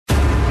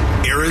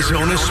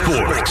Arizona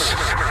sports,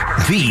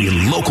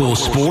 the local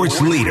sports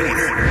leader.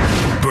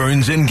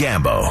 Burns and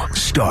Gambo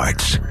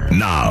starts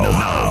now.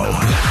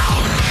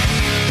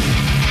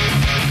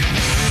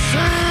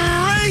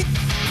 Straight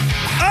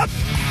up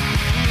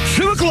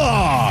 2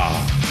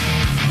 o'clock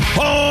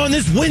on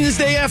this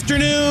Wednesday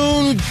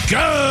afternoon.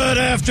 Good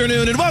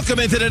afternoon, and welcome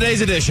into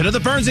today's edition of the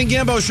Burns and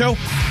Gambo Show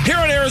here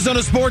on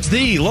Arizona Sports,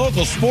 the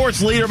local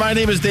sports leader. My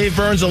name is Dave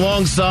Burns,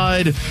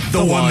 alongside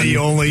the one, the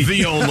only,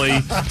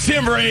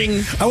 Tim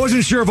Ring. I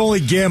wasn't sure if only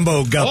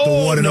Gambo got the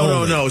one and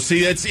only. No.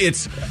 See, it's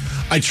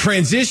I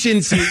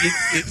transitioned. See,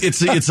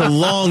 it's a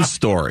long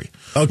story.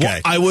 Okay.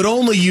 Well, I would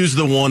only use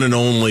the one and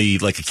only,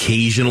 like,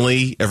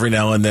 occasionally, every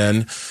now and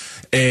then.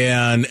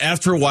 And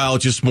after a while,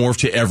 it just morphed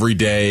to every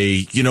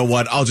day. You know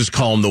what? I'll just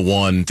call him the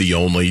one, the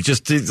only. Let's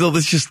just do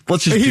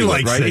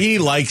it, right? He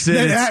likes it.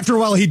 Then after a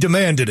while, he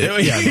demanded it.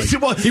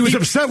 He was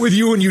upset with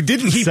you, and you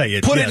didn't say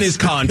it. Put it in his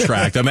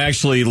contract. I'm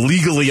actually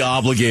legally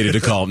obligated to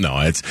call him.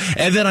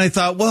 And then I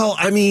thought, well,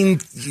 I mean,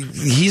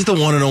 he's the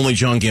one and only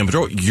John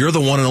Gambo. You're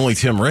the one and only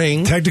Tim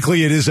Ring.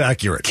 Technically, it is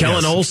accurate.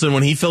 Kellen Olson,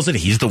 when he fills it,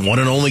 he's the one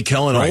and only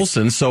Kellen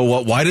Olson.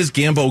 So why does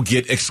Gambo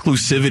get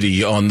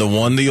exclusivity on the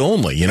one, the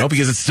only? You know,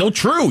 because it's still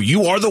true.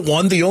 You are the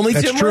one, the only.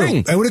 That's Tim true.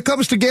 Ring. And when it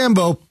comes to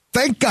Gambo,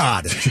 thank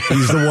God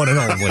he's the one and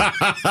only.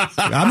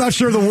 I'm not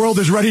sure the world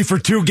is ready for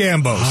two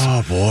Gambos.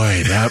 Oh,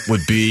 boy, that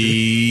would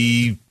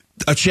be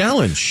a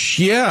challenge.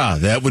 Yeah,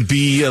 that would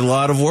be a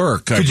lot of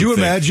work. Could you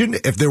imagine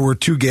if there were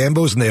two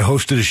Gambos and they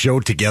hosted a show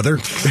together?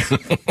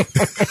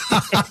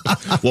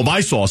 Well,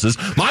 my sauces.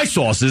 I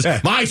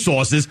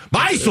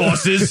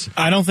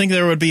don't think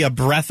there would be a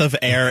breath of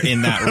air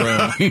in that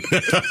room.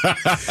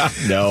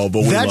 No,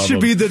 but that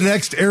should be the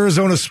next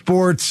Arizona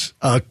sports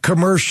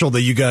commercial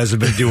that you guys have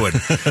been doing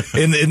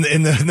in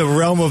the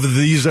realm of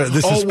these.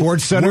 This is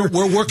Sports Center.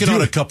 We're working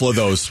on a couple of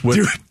those.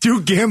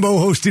 Do Gambo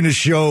hosting a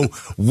show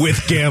with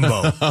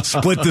Gambo.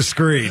 Split the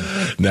screen.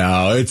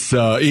 No, it's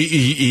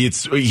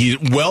he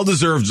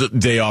well-deserved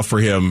day off for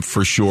him,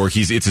 for sure.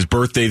 It's his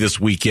birthday this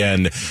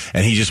weekend,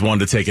 and he just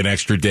wanted to take an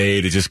extra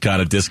day to just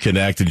kind of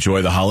disconnect,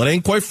 enjoy the holiday.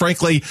 And quite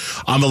frankly,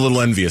 I'm a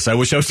little envious. I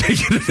wish I was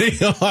taking a day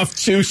off,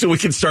 too, so we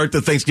can start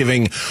the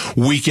Thanksgiving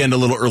weekend a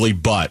little early,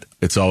 but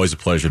it's always a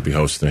pleasure to be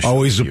hosting the show.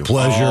 Always a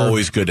pleasure.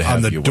 Always good to have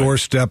you. On the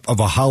doorstep of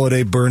a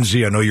holiday,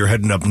 Burnsy. I know you're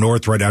heading up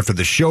north right after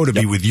the show to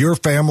be with your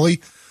family.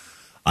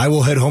 I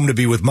will head home to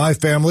be with my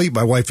family.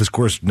 My wife, of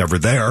course, never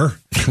there.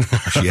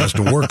 She has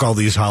to work all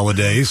these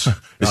holidays.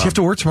 Does she have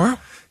to work tomorrow?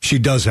 She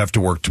does have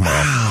to work tomorrow.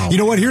 Wow. You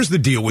know what? Here's the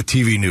deal with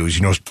TV news.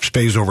 You know,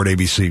 Spays over at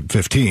ABC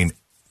 15.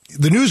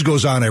 The news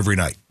goes on every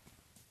night,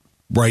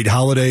 right?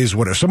 Holidays,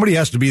 whatever. Somebody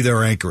has to be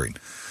there anchoring.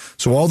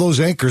 So all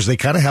those anchors, they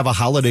kind of have a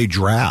holiday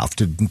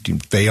draft.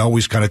 They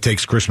always kind of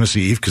takes Christmas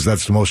Eve because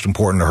that's the most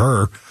important to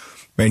her.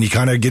 Man, you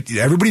kind of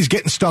everybody's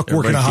getting stuck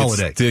working a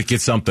holiday. Get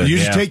something. You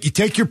just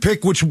take your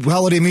pick which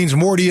holiday means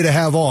more to you to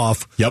have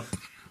off. Yep.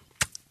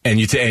 And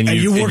you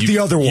work the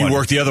other one. You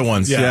work the other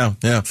ones. Yeah.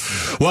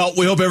 Well,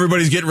 we hope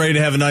everybody's getting ready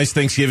to have a nice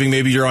Thanksgiving.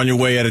 Maybe you're on your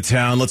way out of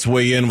town. Let's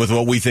weigh in with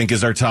what we think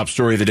is our top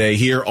story of the day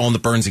here on the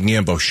Burns and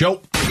Gambo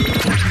Show.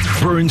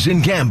 Burns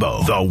and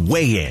Gambo, the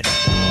weigh-in.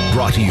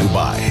 Brought to you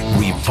by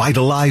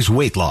Revitalize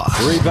Weight Loss.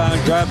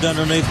 Rebound grabbed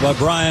underneath by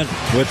Bryant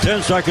with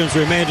 10 seconds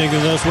remaining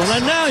in this one.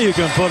 And now you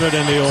can put it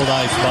in the old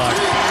ice box.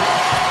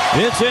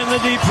 It's in the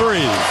deep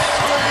freeze.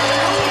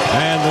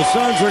 And the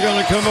Suns are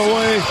going to come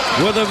away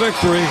with a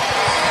victory.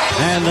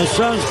 And the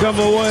Suns come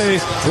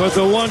away with a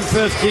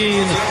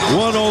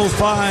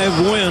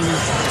 115-105 win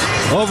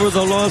over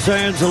the Los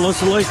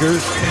Angeles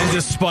Lakers. And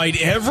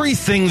despite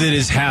everything that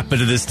has happened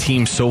to this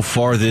team so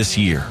far this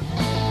year,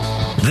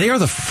 they are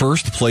the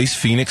first place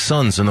Phoenix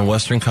Suns in the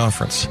Western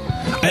Conference.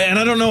 And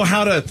I don't know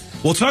how to...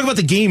 We'll talk about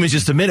the game in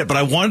just a minute, but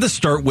I wanted to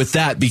start with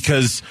that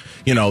because,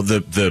 you know,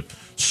 the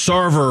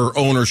Sarver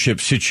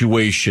ownership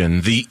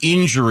situation, the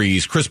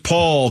injuries, Chris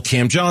Paul,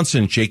 Cam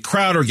Johnson, Jake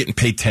Crowder getting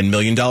paid $10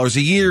 million a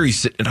year. He's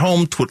sitting at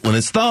home twiddling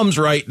his thumbs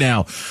right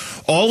now.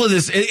 All of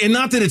this, and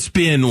not that it's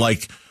been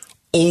like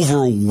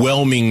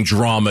overwhelming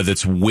drama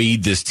that's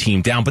weighed this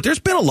team down, but there's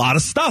been a lot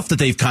of stuff that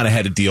they've kind of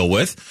had to deal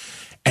with.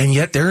 And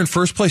yet they're in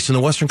first place in the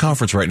Western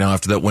Conference right now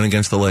after that win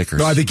against the Lakers.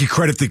 No, I think you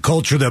credit the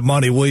culture that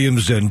Monty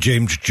Williams and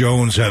James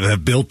Jones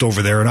have built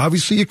over there. And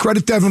obviously you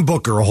credit Devin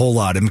Booker a whole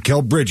lot and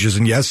Mikal Bridges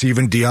and, yes,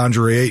 even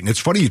DeAndre Ayton. It's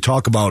funny you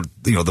talk about,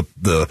 you know,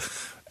 the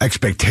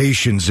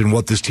expectations and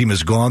what this team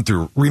has gone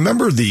through.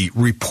 Remember the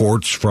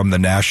reports from the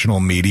national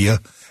media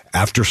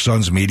after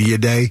Suns Media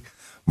Day?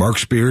 Mark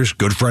Spears,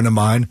 good friend of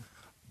mine,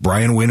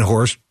 Brian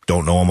Windhorst,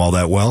 don't know him all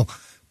that well.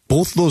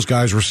 Both of those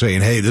guys were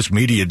saying, hey, this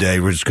media day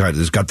has got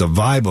the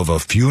vibe of a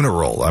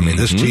funeral. I mean,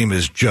 this team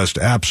is just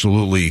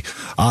absolutely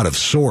out of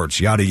sorts,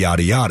 yada,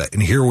 yada, yada.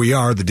 And here we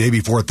are the day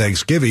before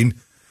Thanksgiving,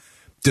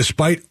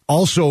 despite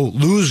also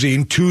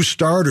losing two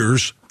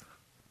starters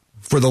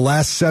for the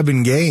last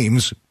 7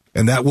 games,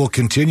 and that will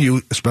continue,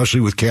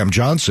 especially with Cam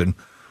Johnson.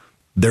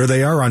 There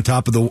they are on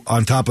top of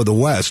the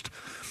West.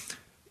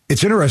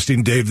 It's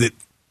interesting, Dave, that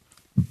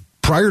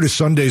prior to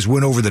Sunday's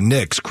win over the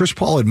Knicks, Chris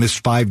Paul had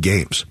missed 5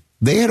 games.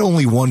 They had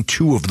only won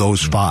 2 of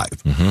those 5.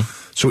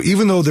 So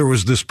even though there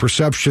was this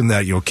perception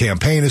that,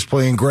 Campaign is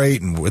playing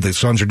great and the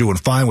Suns are doing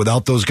fine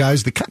without those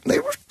guys, they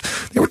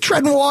were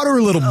treading water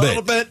a little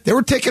bit. They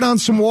were taking on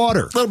some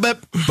water. A little bit.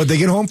 But they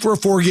get home for a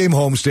 4-game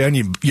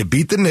homestand. You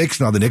beat the Knicks.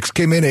 Now, the Knicks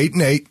came in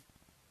 8-8.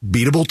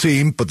 Beatable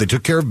team, but they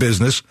took care of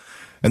business.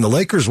 And the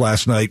Lakers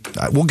last night,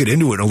 we'll get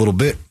into it in a little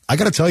bit. I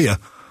got to tell you,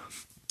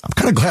 I'm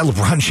kind of glad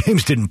LeBron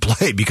James didn't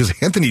play because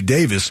Anthony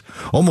Davis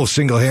almost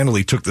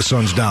single-handedly took the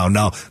Suns down.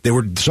 Now,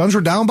 the Suns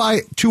were down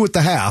by 2 at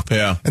the half,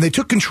 and they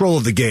took control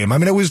of the game. I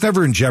mean, it was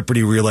never in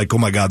jeopardy where you're like, oh,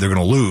 my God, they're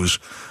going to lose.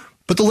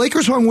 But the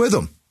Lakers hung with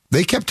them.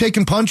 They kept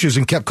taking punches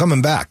and kept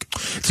coming back.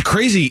 It's a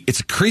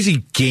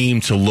crazy game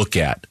to look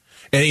at.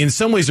 And in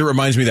some ways, it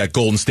reminds me of that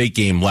Golden State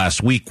game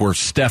last week where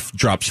Steph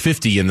drops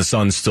 50 and the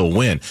Suns still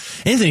win.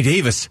 Anthony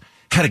Davis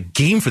had a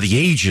game for the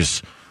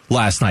ages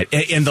last night.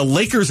 And the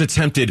Lakers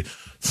attempted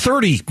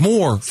 30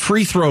 more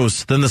free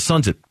throws than the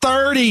Suns did.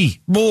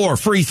 30 more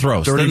free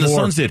throws than the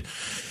Suns did.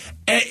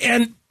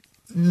 And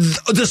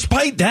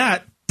despite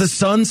that, the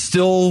Suns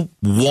still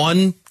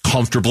won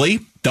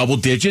comfortably. Double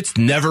digits,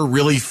 never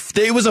really.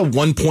 It was a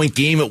 1-point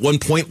game at one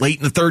point late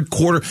in the third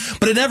quarter,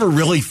 but it never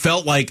really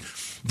felt like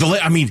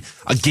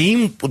a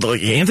game.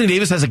 Anthony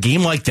Davis has a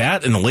game like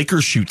that, and the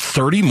Lakers shoot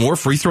 30 more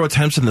free throw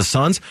attempts than the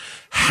Suns.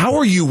 How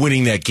are you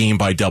winning that game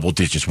by double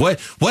digits? What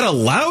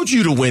allowed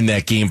you to win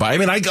that game by? I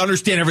mean, I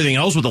understand everything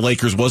else with the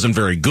Lakers wasn't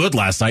very good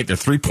last night. Their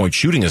 3-point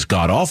shooting is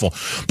god awful,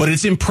 but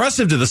it's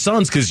impressive to the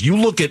Suns because you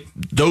look at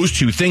those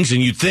two things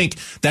and you think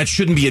that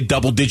shouldn't be a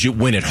double digit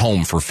win at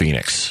home for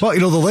Phoenix. Well,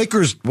 the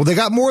Lakers, they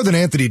got more than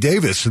Anthony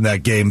Davis in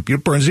that game.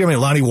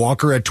 Lonnie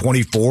Walker had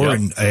 24,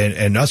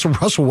 and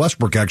Russell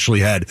Westbrook actually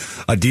had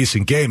a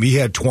decent game. He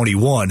had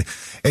 21,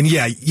 and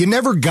you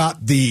never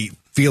got the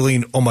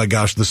feeling, oh my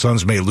gosh, the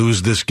Suns may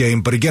lose this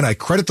game. But again, I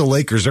credit the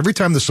Lakers. Every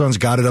time the Suns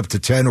got it up to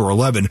 10 or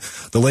 11,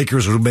 the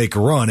Lakers would make a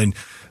run. And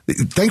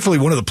thankfully,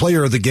 one of the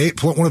players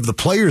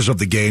of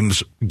the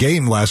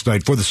game last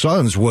night for the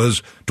Suns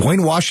was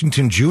Dwayne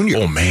Washington Jr.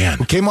 Oh man,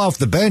 who came off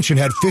the bench and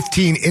had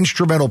 15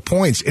 instrumental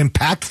points,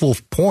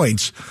 impactful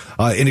points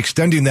in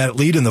extending that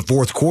lead in the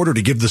fourth quarter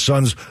to give the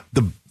Suns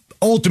the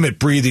ultimate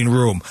breathing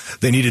room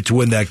they needed to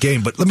win that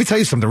game. But let me tell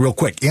you something real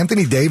quick.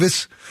 Anthony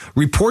Davis,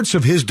 reports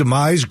of his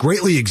demise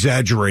greatly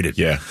exaggerated.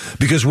 Yeah.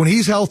 Because when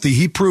he's healthy,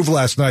 he proved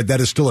last night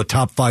that is still a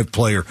top 5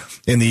 player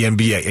in the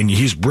NBA. And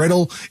he's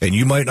brittle, and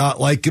you might not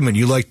like him, and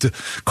you like to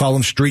call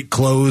him street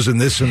clothes and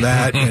this and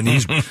that. And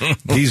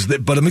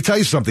but let me tell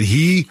you something.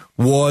 He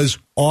was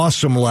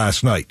awesome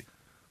last night.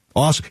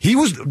 Awesome.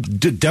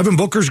 Devin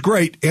Booker's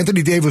great.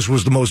 Anthony Davis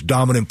was the most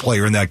dominant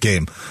player in that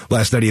game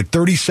last night. He had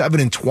 37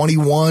 and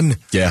 21.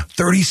 Yeah.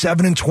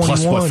 37 and 21.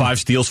 Plus, 5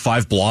 steals,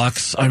 5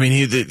 blocks. I mean,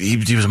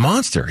 he was a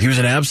monster. He was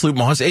an absolute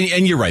monster.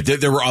 And you're right.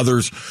 There were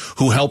others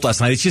who helped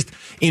last night. It's just,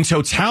 in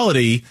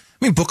totality,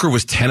 Booker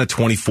was 10 of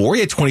 24.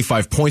 He had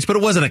 25 points, but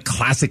it wasn't a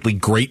classically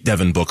great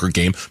Devin Booker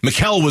game.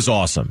 Mikal was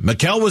awesome.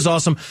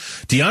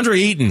 DeAndre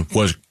Ayton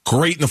was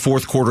great in the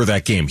fourth quarter of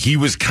that game. He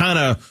was kind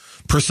of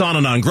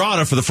persona non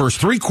grata for the first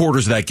 3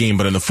 quarters of that game,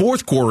 but in the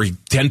fourth quarter,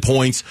 10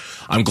 points.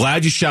 I'm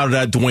glad you shouted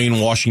out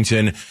Dwayne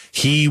Washington.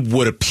 He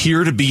would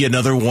appear to be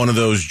another one of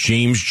those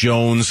James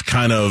Jones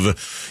kind of,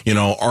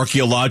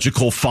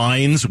 archaeological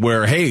finds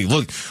where, hey,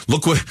 look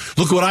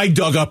what I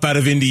dug up out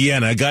of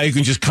Indiana. A guy who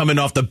can just come in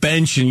off the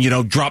bench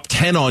and, drop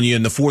 10 on you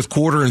in the fourth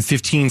quarter and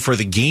 15 for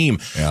the game.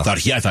 Yeah.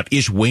 I thought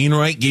Ish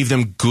Wainwright gave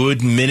them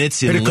good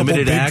minutes in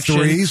limited action.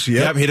 Threes,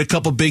 yep, hit a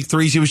couple big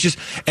threes. It was just,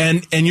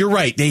 and you're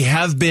right. They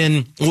have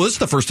been, this is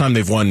the first time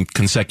they've won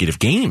consecutive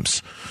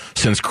games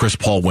since Chris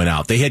Paul went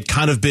out. They had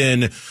kind of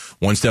been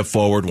one step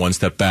forward, one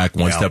step back,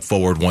 one step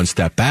forward, one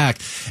step back.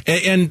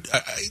 And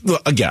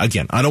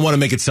again, I don't want to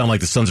make it sound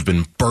like the Suns have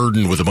been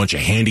burdened with a bunch of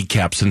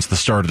handicaps since the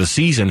start of the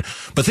season,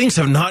 but things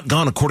have not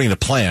gone according to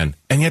plan,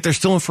 and yet they're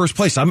still in first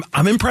place. I'm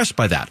impressed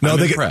by that. I'm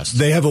impressed.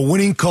 They have a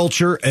winning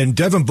culture, and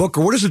Devin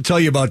Booker, what does it tell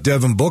you about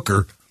Devin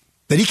Booker?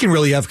 That he can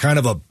really have kind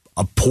of a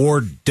poor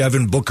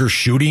Devin Booker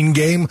shooting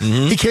game.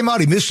 Mm-hmm. He came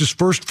out, he missed his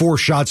first 4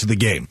 shots of the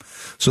game.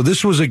 So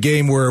this was a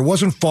game where it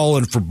wasn't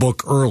falling for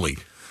Book early.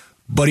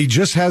 But he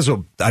just has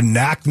a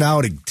knack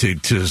now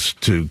to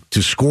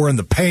score in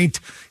the paint.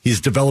 He's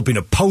developing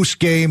a post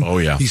game. Oh,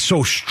 yeah. He's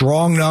so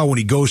strong now when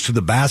he goes to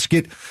the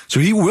basket. So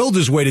he willed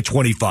his way to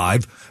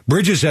 25.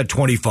 Bridges had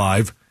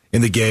 25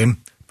 in the game.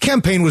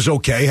 Campaign was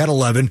okay, had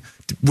 11.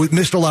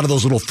 Missed a lot of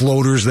those little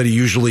floaters that he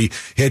usually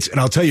hits. And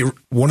I'll tell you,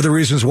 one of the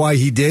reasons why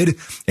he did,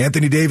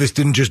 Anthony Davis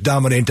didn't just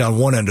dominate on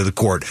one end of the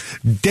court.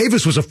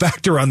 Davis was a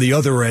factor on the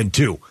other end,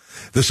 too.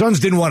 The Suns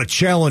didn't want to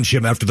challenge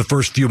him after the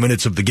first few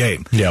minutes of the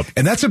game. Yep.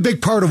 And that's a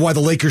big part of why the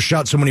Lakers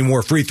shot so many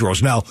more free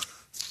throws. Now,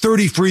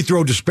 30 free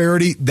throw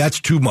disparity, that's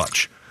too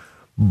much.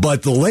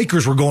 But the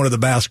Lakers were going to the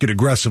basket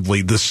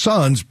aggressively. The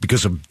Suns,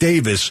 because of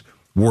Davis,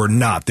 were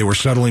not. They were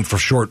settling for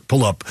short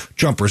pull-up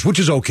jumpers, which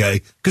is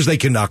okay because they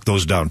can knock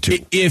those down too.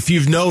 If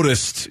you've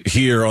noticed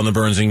here on the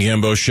Burns and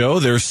Gambo show,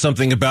 there's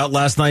something about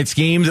last night's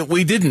game that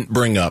we didn't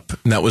bring up,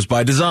 and that was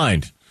by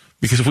design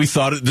because we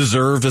thought it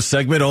deserved a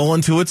segment all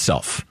unto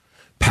itself.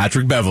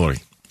 Patrick Beverley.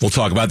 We'll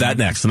talk about that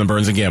next on the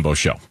Burns and Gambo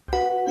show.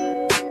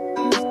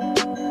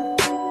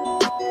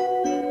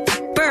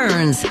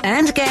 Burns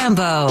and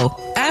Gambo.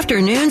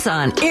 Afternoons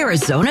on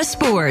Arizona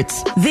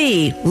Sports,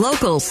 the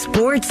local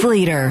sports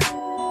leader.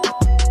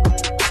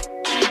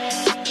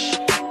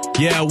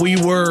 Yeah,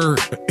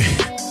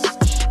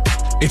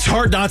 it's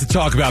hard not to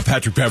talk about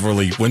Patrick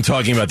Beverley when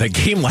talking about that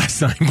game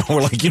last night. But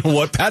we're like, you know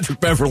what? Patrick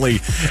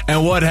Beverley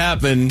and what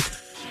happened.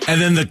 And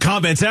then the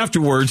comments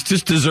afterwards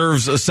just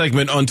deserves a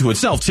segment unto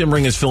itself. Tim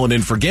Ring is filling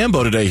in for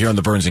Gambo today here on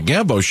the Burns and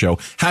Gambo Show.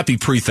 Happy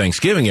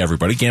pre-Thanksgiving,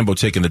 everybody. Gambo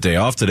taking the day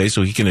off today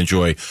so he can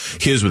enjoy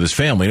his with his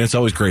family. And it's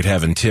always great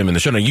having Tim in the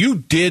show. Now, you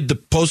did the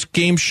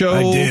post-game show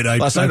I did.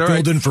 I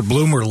filled in for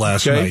Bloomer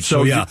last night.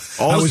 So, yeah,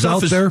 all I was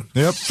out there.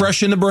 Yep.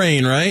 Fresh in the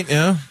brain, right?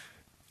 Yeah.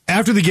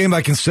 After the game,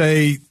 I can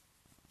say,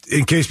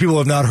 in case people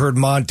have not heard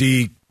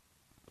Monty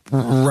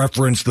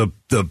reference the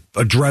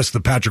address the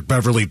Patrick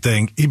Beverley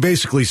thing, he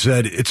basically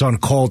said it's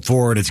uncalled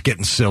for and it's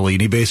getting silly,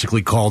 and he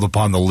basically called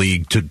upon the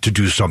league to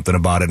do something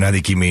about it. And I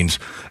think he means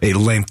a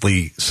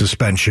lengthy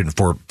suspension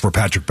for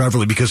Patrick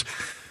Beverley because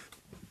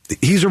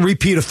he's a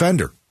repeat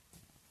offender.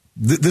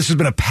 This has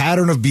been a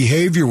pattern of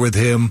behavior with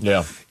him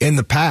in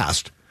the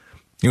past.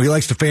 You know, he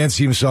likes to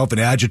fancy himself an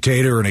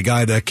agitator and a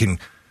guy that can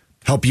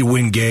help you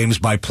win games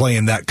by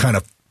playing that kind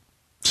of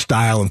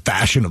style and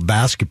fashion of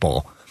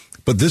basketball.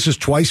 But this is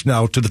twice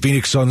now to the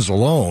Phoenix Suns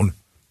alone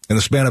in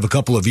the span of a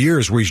couple of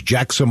years where he's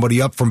jacked somebody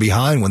up from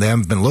behind when they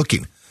haven't been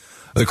looking.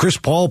 The Chris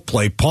Paul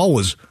play,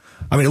 at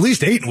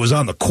least Ayton was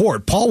on the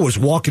court. Paul was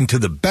walking to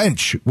the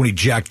bench when he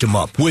jacked him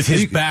up. With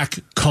his back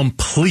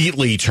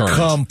completely turned.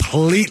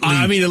 Completely.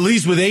 I mean, at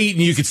least with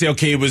Ayton, you could say,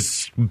 okay, it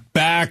was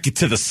back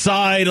to the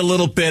side a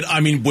little bit. I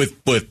mean,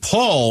 with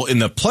Paul in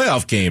the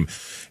playoff game,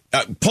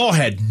 Paul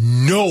had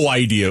no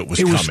idea it was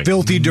coming. It was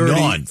filthy dirty.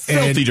 None.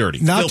 Filthy dirty.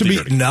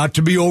 Not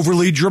to be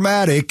overly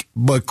dramatic,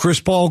 but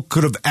Chris Paul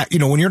could have,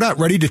 when you're not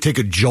ready to take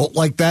a jolt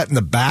like that in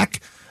the back,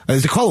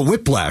 they call it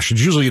whiplash. It's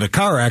usually in a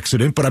car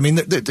accident, but I mean,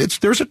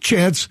 there's a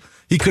chance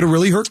he could have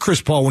really hurt Chris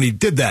Paul when he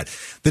did that.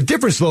 The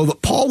difference, though,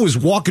 that Paul was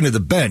walking to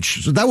the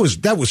bench, so that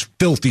was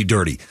filthy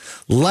dirty.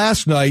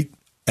 Last night,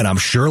 and I'm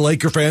sure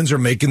Laker fans are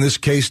making this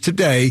case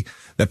today,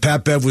 that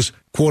Pat Bev was,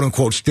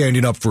 quote-unquote,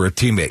 standing up for a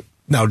teammate.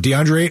 Now,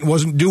 DeAndre Ayton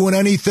wasn't doing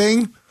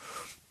anything.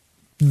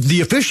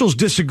 The officials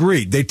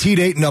disagreed. They teed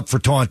Ayton up for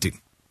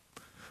taunting.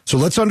 So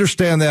let's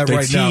understand that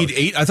right now.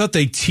 I thought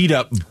they teed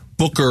up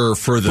Booker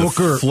for the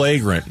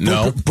flagrant.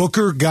 No.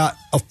 Booker got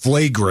a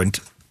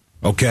flagrant,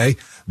 okay?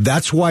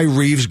 That's why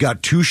Reeves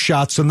got 2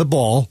 shots on the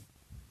ball.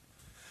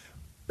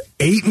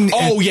 Ayton.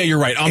 Yeah, you're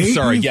right. I'm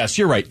sorry. Yes,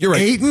 you're right.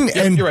 Ayton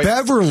and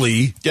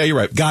Beverly you're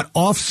right. got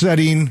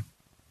offsetting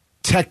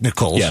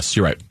technicals. Yes,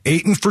 you're right.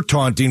 Ayton for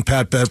taunting,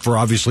 Pat Bev for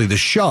obviously the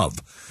shove.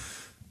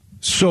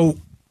 So,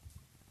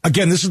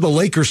 again, this is the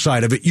Lakers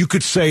side of it. You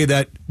could say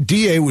that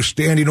D.A. was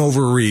standing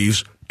over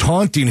Reeves,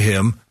 taunting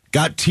him,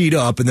 got teed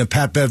up, and then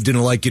Pat Bev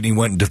didn't like it and he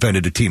went and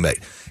defended a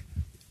teammate.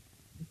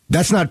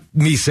 That's not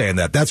me saying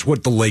that. That's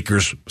what the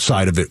Lakers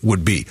side of it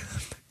would be.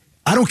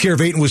 I don't care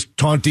if Ayton was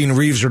taunting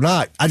Reeves or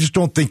not. I just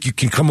don't think you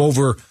can come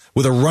over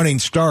with a running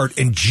start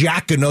and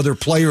jack another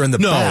player in the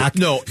back.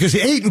 No. Because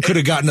Ayton could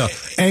have gotten an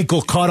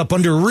ankle caught up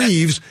under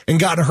Reeves and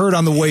gotten hurt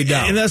on the way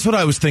down. And that's what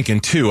I was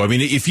thinking, too. I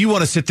mean, if you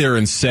want to sit there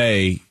and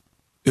say,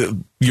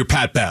 you're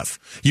Pat Bev,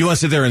 you want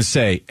to sit there and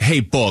say, hey,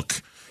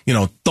 Book,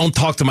 don't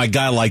talk to my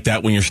guy like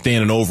that when you're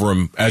standing over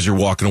him as you're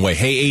walking away.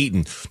 Hey,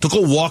 Ayton, don't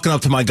go walking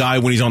up to my guy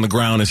when he's on the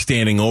ground and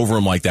standing over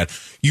him like that.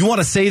 You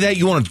want to say that?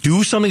 You want to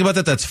do something about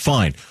that? That's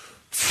fine.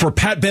 For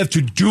Pat Bev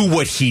to do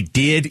what he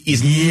did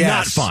is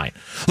not fine.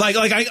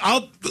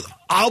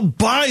 I'll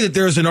buy that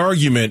there's an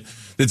argument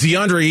that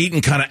DeAndre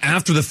Ayton kind of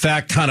after the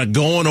fact kind of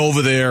going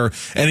over there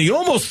and he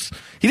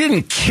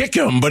didn't kick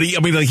him, but he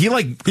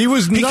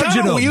was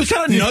nudging him. He was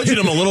kind of nudging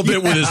him a little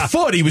bit with his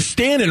foot. He was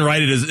standing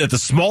right at the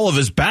small of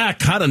his back,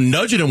 kind of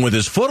nudging him with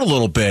his foot a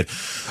little bit.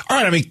 All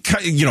right, I mean,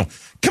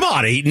 come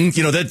on, Ayton.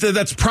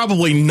 That's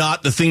probably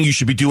not the thing you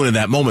should be doing in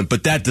that moment,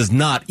 but that does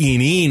not,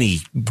 in any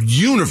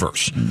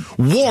universe,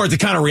 warrant the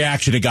kind of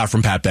reaction it got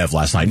from Pat Bev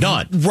last night.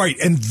 None. Right,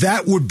 and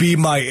that would be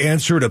my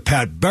answer to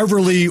Pat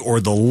Beverly or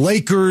the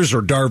Lakers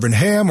or Darvin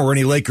Ham or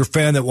any Laker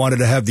fan that wanted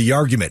to have the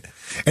argument.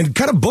 And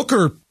kind of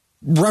Booker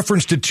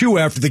referenced it, too,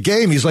 after the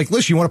game. He's like,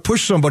 listen, you want to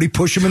push somebody,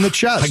 push him in the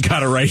chest. I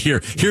got it right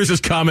here. Here's his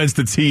comments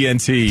to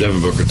TNT.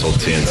 Devin Booker told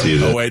TNT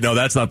that. Oh, wait, no,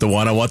 that's not the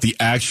one. I want the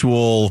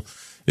actual...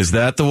 Is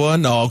that the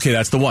one? Oh, okay,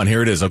 that's the one.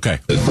 Here it is. Okay.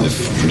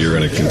 If you're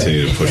going to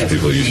continue to push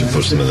people, you should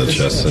push them in the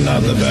chest and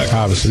not in the back.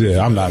 Obviously,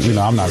 yeah, I'm not going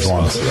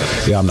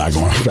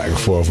back and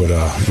forth with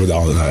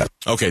all of that.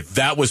 Okay,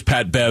 that was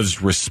Pat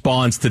Bev's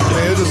response to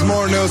that. It was just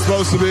more than it was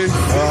supposed to be.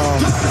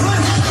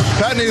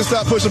 Pat needs to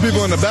stop pushing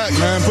people in the back,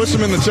 man. Push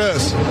them in the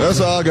chest. That's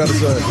all I got to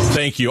say.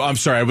 Thank you. I'm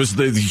sorry. It was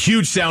the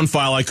huge sound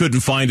file. I couldn't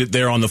find it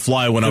there on the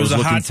fly when I was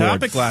looking for it. It was a hot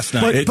topic last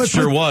night. It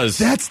sure was.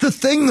 That's the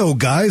thing, though,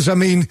 guys. I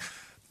mean,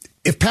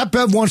 if Pat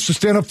Bev wants to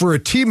stand up for a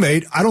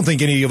teammate, I don't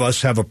think any of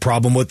us have a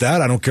problem with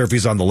that. I don't care if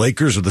he's on the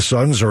Lakers or the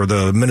Suns or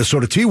the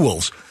Minnesota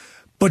T-Wolves.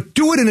 But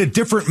do it in a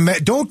different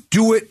don't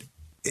do it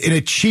in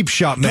a cheap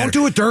shot manner. Don't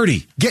do it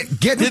dirty.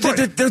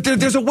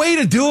 There's a way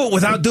to do it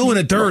without doing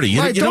it dirty.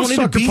 Right, you don't need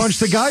to punch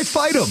the guy.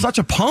 Fight him. Such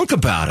a punk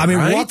about it. I mean,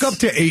 right? walk up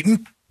to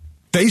Ayton,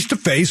 face to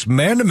face,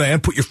 man to man,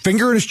 put your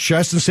finger in his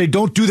chest and say,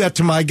 "Don't do that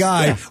to my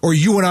guy, or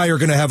you and I are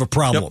going to have a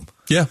problem."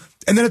 Yep. Yeah.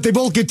 And then if they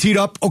both get teed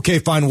up, okay,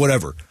 fine,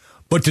 whatever.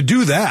 But to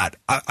do that,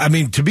 I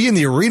mean, to be in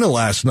the arena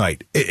last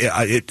night,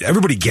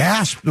 everybody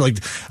gasped. Like,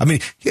 I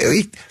mean,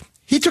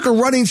 he took a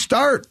running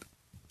start.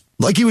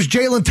 Like he was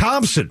Jalen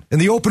Thompson in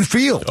the open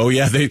field. Oh,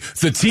 yeah. The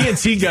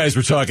TNT guys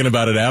were talking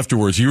about it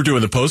afterwards. You were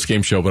doing the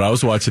postgame show, but I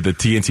was watching the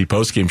TNT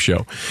postgame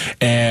show.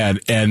 And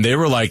they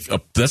were like,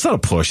 that's not a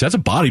push. That's a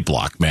body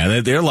block,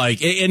 man. They're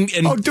like, and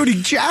oh, dude,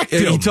 he jacked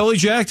him. He totally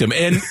jacked him.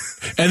 And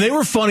they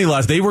were funny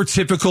They were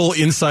typical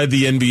inside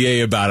the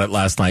NBA about it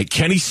last night.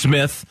 Kenny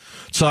Smith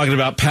talking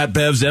about Pat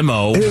Bev's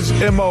MO. His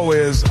MO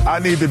is, I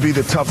need to be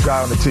the tough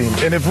guy on the team.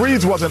 And if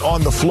Reeves wasn't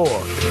on the floor,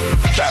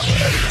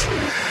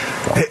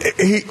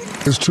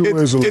 There's two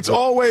ways to look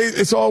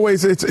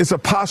at it's a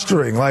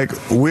posturing. Like,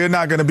 we're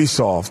not going to be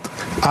soft.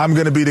 I'm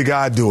going to be the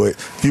guy to do it.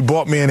 You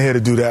brought me in here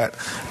to do that.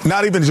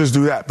 Not even just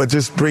do that, but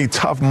just bring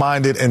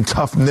tough-minded and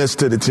toughness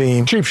to the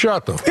team. Cheap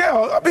shot, though.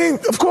 Yeah, I mean,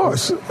 of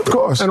course.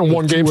 And a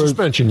one-game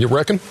suspension, you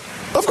reckon?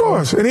 Of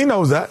course, and he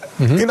knows that.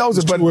 Mm-hmm. He knows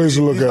it, but ways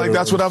to look at it.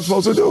 That's what I'm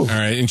supposed to do. All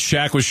right, and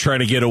Shaq was trying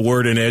to get a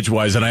word in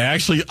edgewise, and I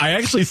actually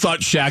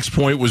thought Shaq's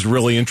point was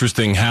really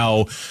interesting,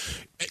 how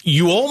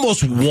you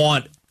almost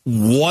want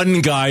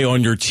one guy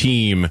on your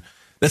team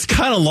that's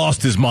kind of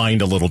lost his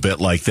mind a little bit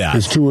like that.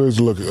 There's two ways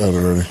to look at it,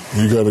 Ernie.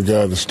 You got a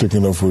guy that's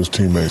sticking up for his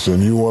teammates,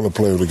 and you want to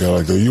play with a guy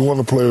like that. You want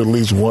to play with at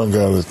least one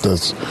guy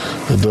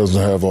that doesn't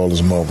have all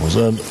his marbles.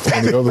 And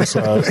on the other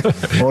side,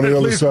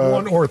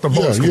 one or at the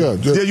most. Yeah,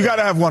 you got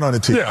to have one on the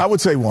team. Yeah. I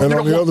would say one. And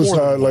on the other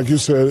side, like you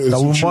said, it's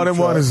a cheap shot,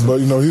 but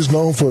he's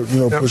known for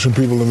pushing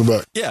people in the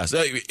back. Yes,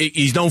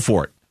 he's known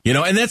for it.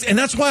 And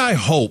that's why I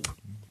hope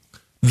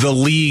the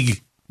league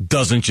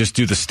doesn't just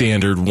do the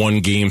standard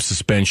one-game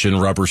suspension,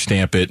 rubber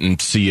stamp it,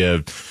 and see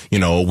a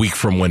week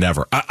from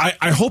whenever.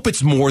 I hope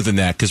it's more than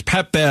that, because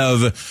Pat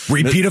Bev,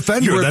 repeat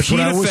offender. That's what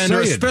I was saying.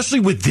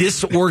 Especially with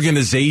this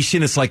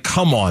organization, it's like,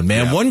 come on,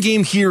 man. Yeah. One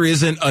game here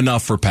isn't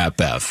enough for Pat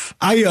Bev.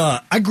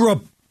 I grew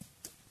up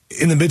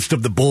in the midst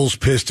of the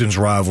Bulls-Pistons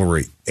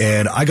rivalry,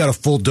 and I got a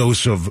full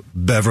dose of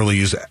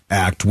Beverly's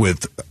act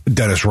with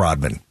Dennis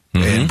Rodman.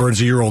 Mm-hmm. And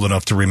Burnsy, you're old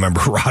enough to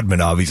remember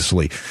Rodman,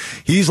 obviously.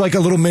 He's like a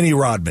little mini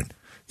Rodman.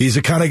 He's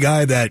the kind of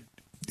guy that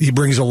he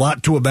brings a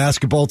lot to a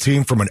basketball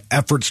team from an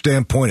effort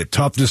standpoint, a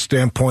toughness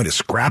standpoint, a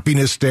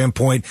scrappiness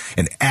standpoint,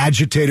 an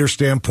agitator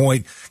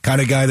standpoint,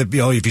 kind of guy that,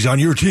 if he's on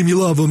your team, you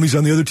love him. He's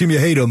on the other team, you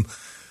hate him.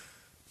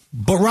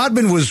 But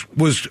Rodman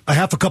was a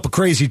half a cup of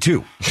crazy,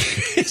 too.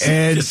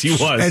 And, yes, he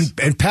was.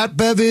 And Pat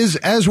Bev is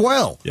as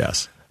well.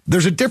 Yes.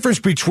 There's a difference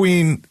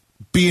between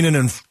being an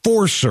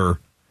enforcer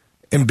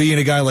and being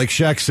a guy like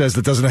Shaq says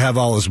that doesn't have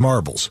all his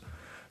marbles.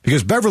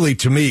 Because Beverly,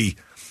 to me,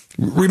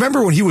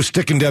 remember when he was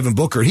sticking Devin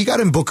Booker? He got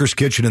in Booker's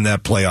kitchen in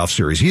that playoff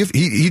series.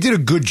 He did a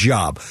good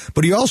job,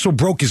 but he also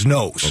broke his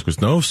nose.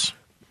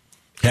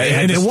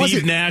 And it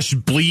wasn't Nash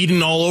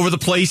bleeding all over the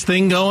place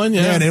thing going.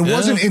 Yeah, and it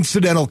wasn't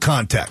incidental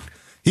contact.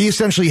 He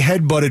essentially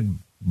headbutted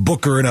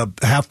Booker in a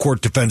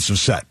half-court defensive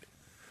set.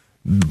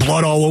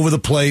 Blood all over the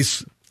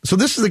place. So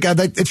this is the guy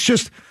that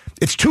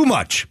it's too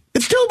much.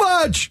 It's too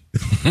much.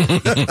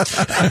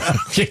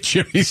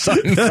 Jimmy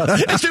Sutton.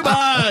 It's too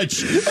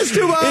much. It's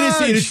too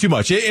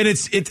much. It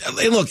is too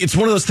much. Look, it's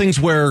one of those things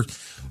where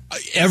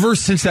ever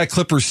since that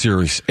Clippers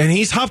series, and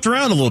he's hopped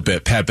around a little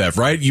bit, Pat Bev,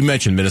 right? You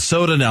mentioned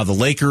Minnesota, now the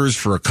Lakers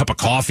for a cup of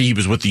coffee. He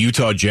was with the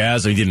Utah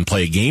Jazz. He didn't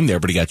play a game there,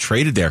 but he got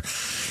traded there.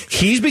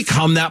 He's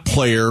become that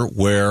player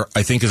where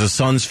I think as a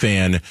Suns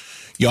fan,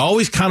 you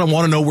always kind of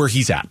want to know where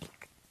he's at.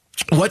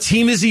 What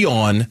team is he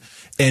on,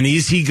 and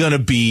is he going to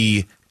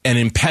be an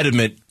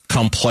impediment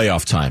come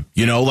playoff time?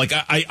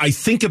 I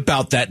think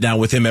about that now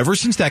with him ever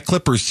since that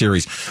Clippers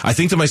series. I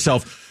think to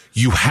myself,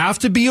 you have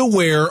to be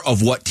aware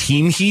of what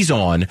team he's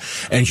on,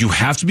 and you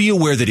have to be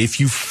aware that if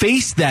you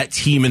face that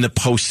team in the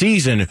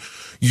postseason,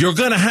 you're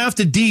going to have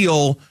to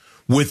deal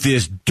with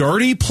this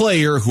dirty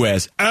player who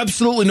has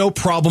absolutely no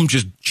problem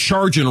just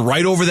charging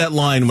right over that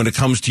line when it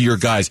comes to your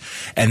guys.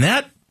 And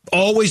that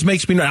always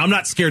makes me. I'm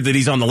not scared that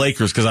he's on the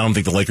Lakers because I don't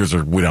think the Lakers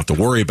we don't have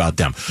to worry about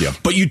them. Yeah.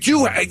 But you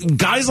do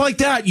guys like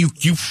that. You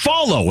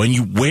follow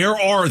and where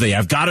are they?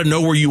 I've got to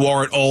know where you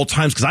are at all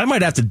times because I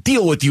might have to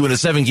deal with you in a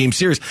 7-game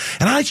series,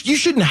 and you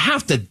shouldn't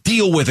have to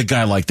deal with a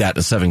guy like that in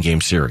a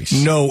 7-game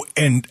series. No,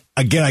 and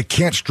again, I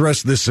can't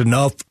stress this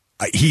enough.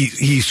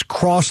 He's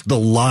crossed the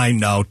line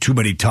now too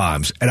many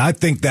times, and I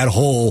think that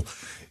whole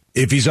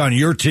if he's on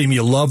your team,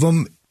 you love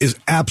him is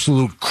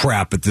absolute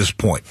crap at this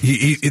point.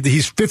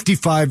 He's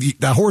 55.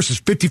 That horse is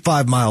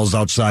 55 miles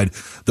outside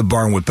the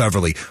barn with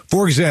Beverly.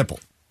 For example,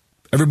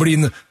 everybody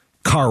in the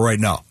car right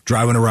now,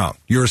 driving around,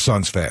 you're a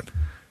Suns fan.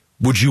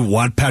 Would you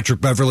want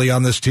Patrick Beverly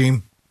on this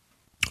team?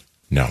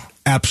 No.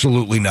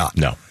 Absolutely not.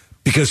 No.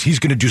 Because he's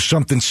going to do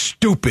something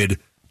stupid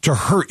to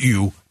hurt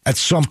you at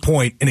some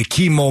point in a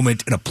key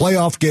moment in a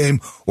playoff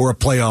game or a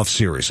playoff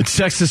series.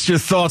 Text us your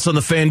thoughts on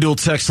the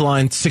FanDuel text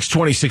line,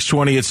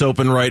 620-620. It's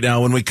open right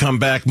now. When we come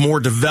back, more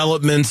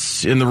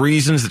developments in the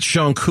reasons that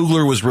Sean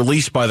Kugler was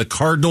released by the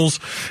Cardinals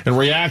and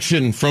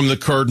reaction from the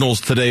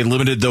Cardinals today,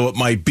 limited though it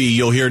might be.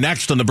 You'll hear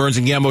next on the Burns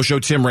and Gambo Show.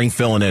 Tim Ring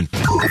filling in.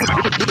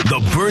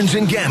 The Burns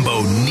and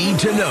Gambo Need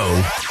to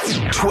Know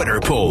Twitter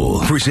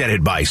poll,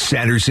 presented by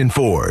Sanderson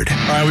Ford.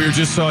 All right, we were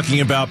just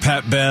talking about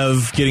Pat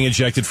Bev getting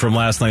ejected from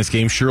last night's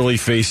game, surely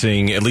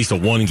facing at least a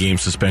one-game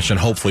suspension,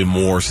 hopefully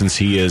more, since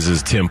he is,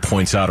 as Tim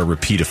points out, a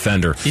repeat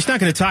offender. He's not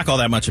going to talk all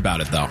that much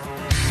about it, though,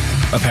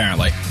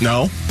 apparently.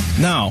 No?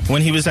 No.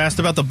 When he was asked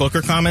about the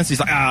Booker comments, he's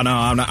like, no,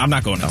 I'm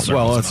not going to circles.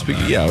 Well, let's speak.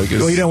 Yeah,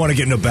 because you don't want to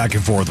get into back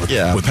and forth with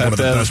one of the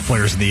best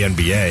players in the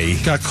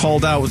NBA. Got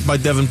called out by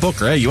Devin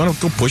Booker. Hey, you want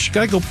to go push? You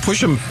got to go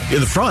push him in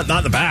the front,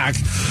 not in the back.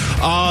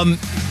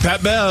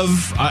 Pat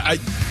Bev,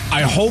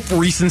 I hope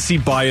recency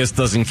bias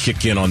doesn't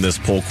kick in on this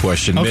poll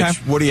question. Okay. Mitch,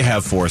 what do you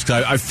have for us?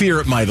 'Cause I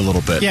fear it might a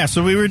little bit. Yeah,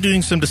 so we were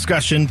doing some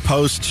discussion,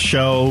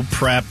 post-show,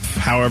 prep,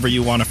 however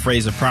you want to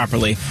phrase it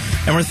properly.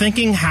 And we're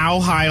thinking, how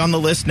high on the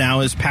list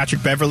now is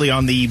Patrick Beverley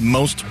on the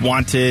most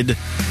wanted,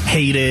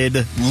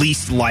 hated,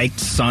 least liked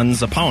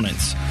Suns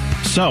opponents?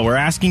 So we're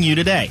asking you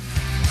today,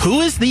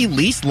 who is the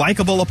least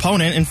likable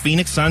opponent in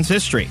Phoenix Suns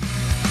history?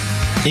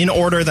 In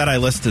order that I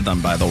listed them,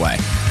 by the way.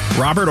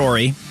 Robert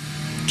Horry,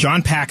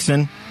 John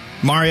Paxson,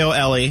 Mario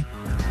Elie,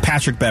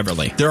 Patrick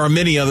Beverley. There are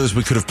many others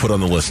we could have put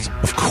on the list,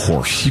 of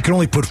course. You can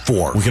only put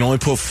 4. We can only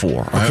put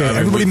 4. Okay,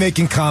 everybody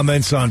making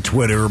comments on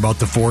Twitter about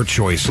the 4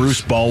 choices.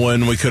 Bruce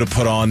Baldwin we could have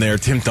put on there.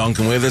 Tim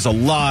Duncan. There's a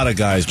lot of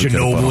guys we could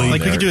have put on there. We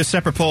could do a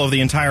separate poll of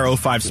the entire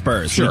 05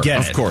 Spurs. Sure, we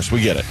get it. Of course,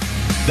 we get it.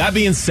 That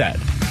being said,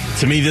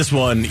 to me this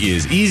one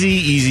is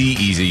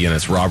easy, and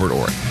it's Robert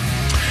Horry.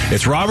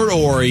 It's Robert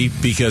Horry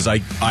because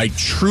I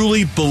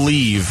truly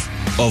believe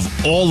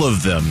of all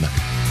of them,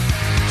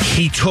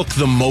 he took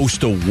the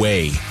most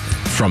away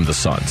from the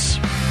Suns.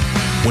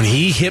 When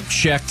he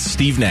hip-checked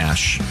Steve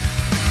Nash,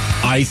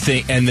 I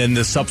think, and then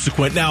the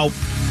subsequent... Now,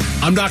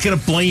 I'm not going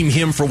to blame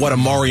him for what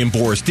Amari and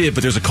Boris did,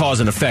 but there's a cause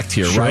and effect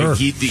here, sure, right?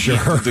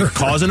 The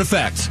cause and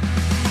effect.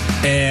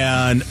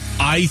 And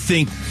I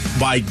think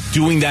by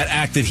doing that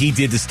act that he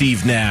did to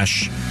Steve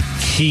Nash,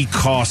 he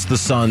cost the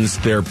Suns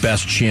their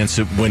best chance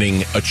at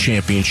winning a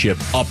championship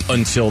up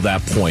until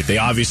that point. They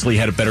obviously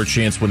had a better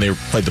chance when they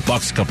played the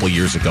Bucks a couple of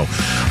years ago.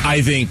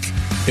 I think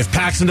if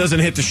Paxson doesn't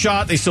hit the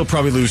shot, they still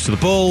probably lose to the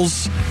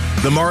Bulls.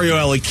 The Mario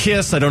Elie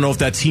kiss, I don't know if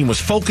that team was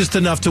focused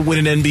enough to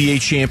win an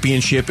NBA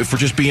championship, if we're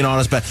just being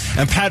honest.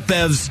 And Pat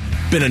Bev's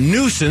been a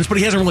nuisance, but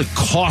he hasn't really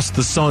cost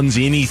the Suns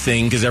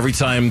anything because every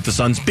time the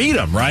Suns beat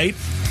him, right?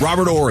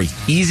 Robert Horry,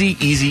 easy.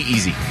 He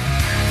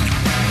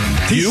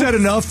said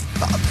enough.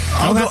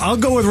 I'll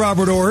go with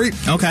Robert Horry.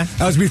 Okay.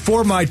 That was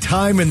before my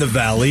time in the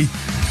Valley,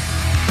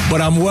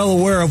 but I'm well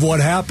aware of what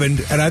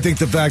happened, and I think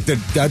the fact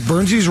that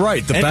Burnsy's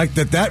right. The fact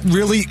that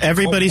really...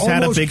 Everybody's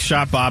had a Big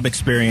Shot Bob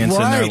experience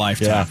in their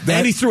lifetime. Yeah.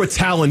 And he threw a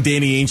towel in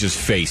Danny Ainge's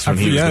face when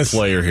he was the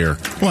player here.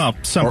 Well,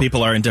 some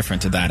people are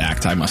indifferent to that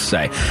act, I must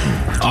say.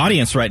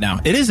 Audience right now,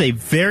 it is a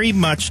very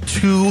much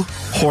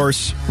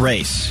two-horse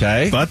race.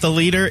 Okay. But the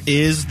leader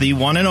is the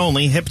one and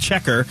only hip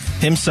checker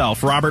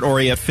himself, Robert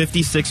Horry at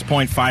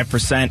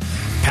 56.5%.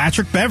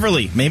 Patrick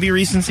Beverley, maybe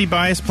recency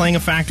bias playing a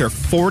factor,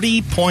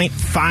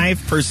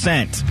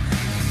 40.5%.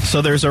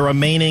 So there's a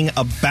remaining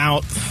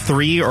about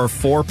 3 or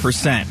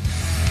 4%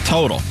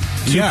 total.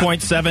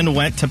 2.7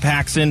 went to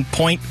Paxson,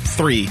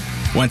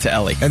 0.3 went to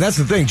Elie. And that's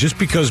the thing. Just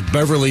because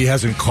Beverley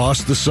hasn't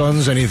cost the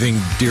Suns anything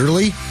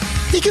dearly,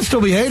 he can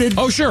still be hated.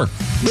 Oh, sure.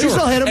 They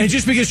still hate him. And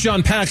just because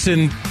John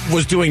Paxson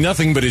was doing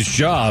nothing but his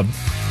job,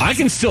 I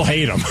can still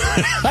hate him.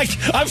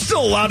 I'm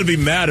still allowed to be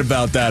mad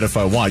about that if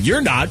I want.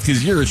 You're not,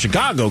 because you're a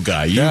Chicago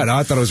guy.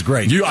 I thought it was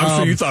great. I'm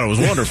sure you thought it was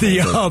wonderful.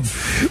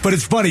 But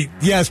it's funny,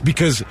 yes,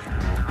 because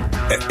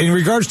in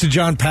regards to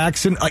John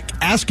Paxson,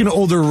 ask an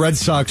older Red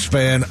Sox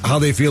fan how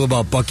they feel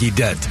about Bucky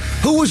Dent,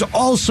 who was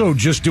also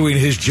just doing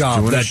his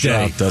job that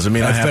day. Doesn't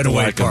mean I have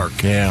Fenway to like Park.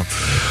 Him. Yeah.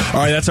 All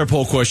right, that's our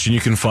poll question.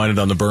 You can find it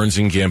on the Burns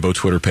and Gambo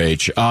Twitter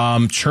page.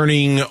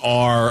 Turning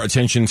our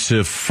attention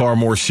to far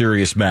more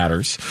serious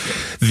matters.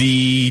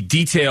 The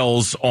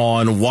details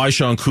on why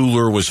Sean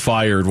Kugler was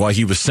fired, why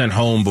he was sent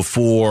home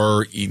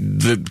before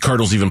the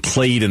Cardinals even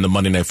played in the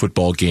Monday Night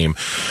Football game.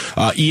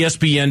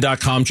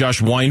 ESPN.com,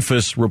 Josh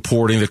Weinfuss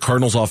reporting the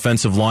Cardinals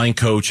offensive line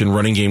coach and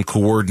running game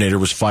coordinator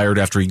was fired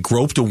after he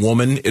groped a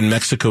woman in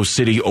Mexico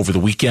City over the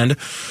weekend.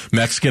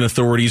 Mexican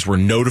authorities were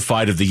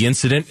notified of the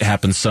incident. It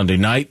happened Sunday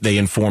night. They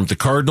informed the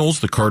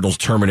Cardinals. The Cardinals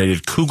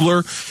terminated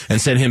Kugler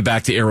and sent him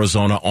back to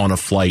Arizona on a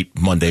flight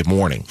Monday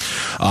morning.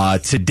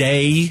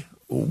 Today,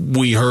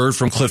 we heard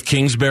from Cliff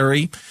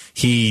Kingsbury.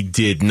 He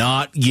did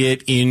not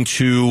get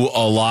into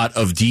a lot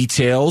of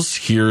details.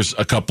 Here's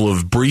a couple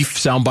of brief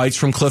sound bites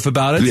from Cliff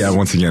about it. Yeah,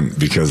 once again,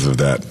 because of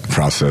that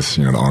process,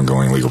 the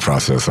ongoing legal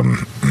process,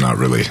 I'm not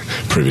really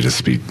privy to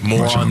speak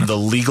more much on the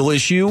legal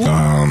issue.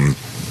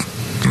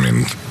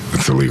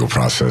 It's a legal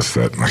process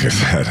that, like I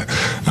said,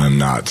 I'm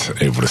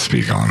not able to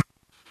speak on.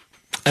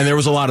 And there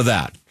was a lot of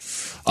that.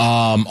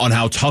 on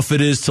how tough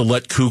it is to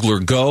let Kugler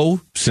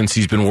go since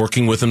he's been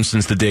working with him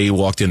since the day he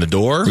walked in the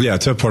door. Yeah,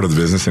 it's a part of the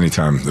business.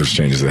 Anytime there's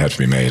changes that have to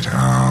be made,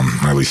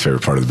 my least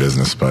favorite part of the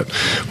business, but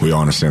we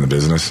all understand the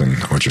business and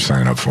what you're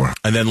signing up for.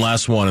 And then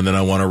last one, and then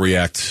I want to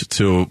react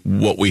to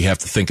what we have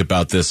to think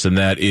about this, and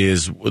that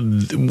is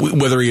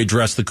whether he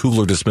addressed the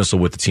Kugler dismissal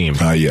with the team.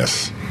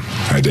 Yes,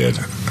 I did.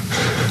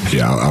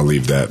 Yeah, I'll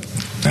leave that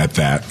at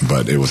that,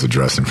 but it was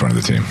addressed in front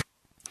of the team.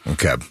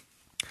 Okay.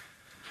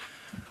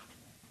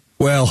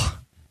 Well,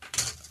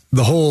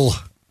 the whole,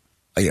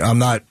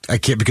 I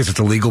can't, because it's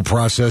a legal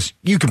process.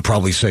 You can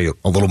probably say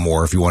a little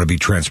more if you want to be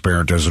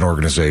transparent as an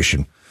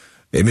organization.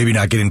 And maybe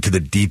not get into the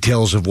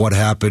details of what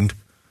happened,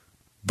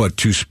 but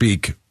to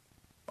speak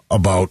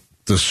about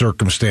the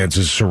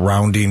circumstances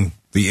surrounding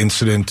the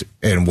incident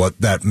and what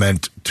that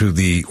meant to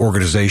the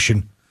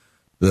organization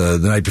the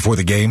night before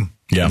the game.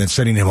 Yeah. And then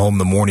sending him home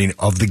the morning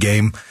of the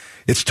game.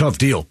 It's a tough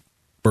deal,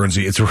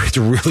 Bernsey. It's a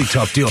really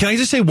tough deal. Can I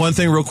just say one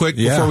thing real quick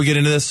before we get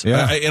into this?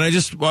 Yeah.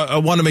 I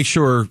want to make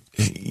sure,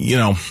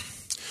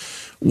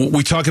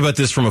 we talk about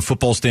this from a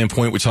football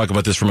standpoint. We talk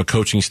about this from a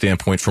coaching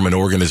standpoint, from an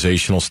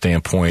organizational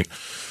standpoint.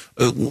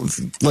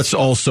 Let's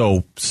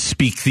also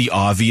speak the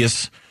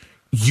obvious.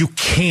 You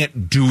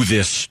can't do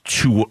this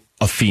to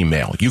a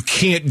female. You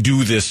can't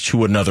do this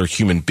to another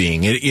human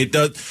being. It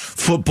does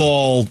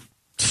football.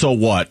 So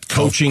what?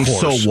 Coaching,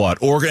 so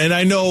what? And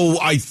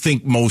I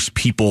think most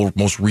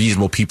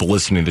reasonable people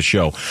listening to the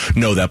show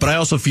know that. But I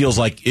also feel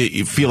like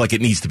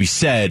it needs to be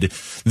said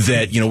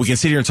that, we can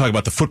sit here and talk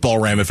about the football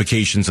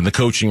ramifications and the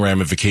coaching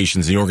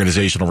ramifications and the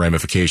organizational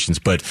ramifications,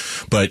 but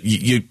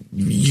you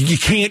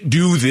can't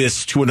do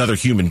this to another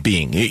human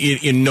being.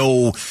 In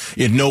no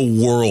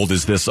world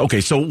is this.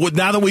 Okay, so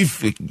now that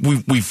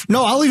we've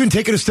No, I'll even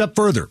take it a step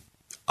further.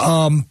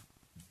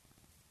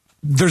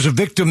 There's a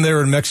victim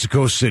there in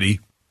Mexico City.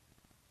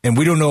 And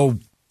we don't know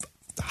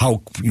how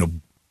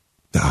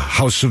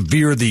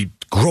severe the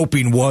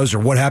groping was or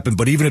what happened.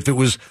 But even if it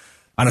was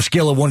on a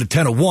scale of 1 to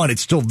 10, a 1,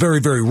 it's still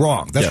very, very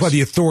wrong. That's why the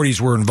authorities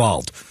were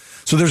involved.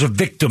 So there's a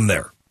victim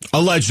there.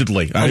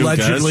 Allegedly. I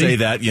gotta say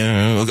that.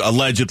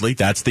 Allegedly.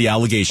 That's the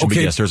allegation. Okay.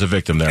 But yes, there's a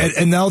victim there.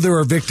 And now there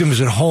are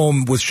victims at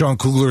home with Sean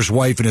Kugler's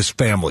wife and his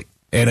family,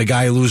 and a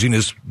guy losing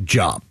his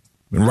job.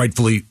 And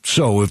rightfully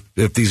so,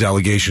 if these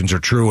allegations are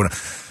true. And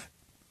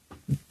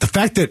the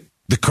fact that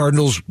the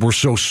Cardinals were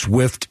so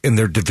swift in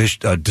their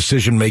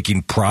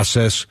decision-making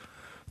process.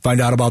 Find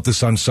out about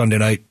this on Sunday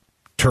night,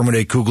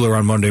 terminate Kugler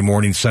on Monday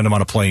morning, send him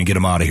on a plane, get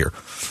him out of here.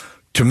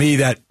 To me,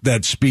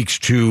 that speaks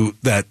to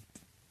that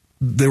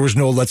there was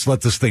no let's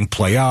let this thing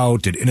play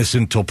out and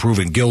innocent till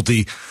proven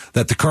guilty,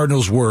 that the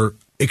Cardinals were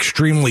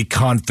extremely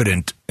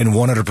confident and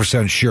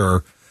 100%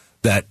 sure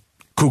that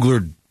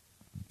Kugler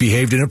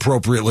behaved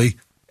inappropriately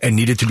and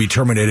needed to be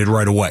terminated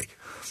right away.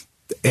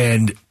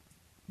 And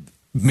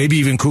maybe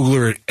even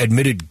Kugler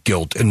admitted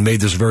guilt and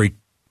made this very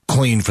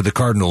clean for the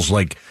Cardinals.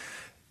 Like,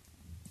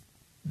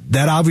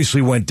 that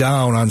obviously went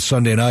down on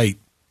Sunday night,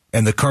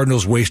 and the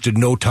Cardinals wasted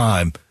no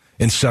time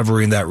in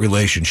severing that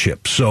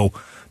relationship. So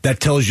that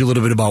tells you a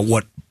little bit about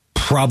what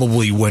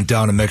probably went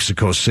down in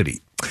Mexico City.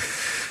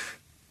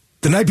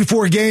 The night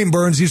before a game,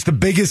 Burns, it's the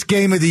biggest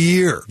game of the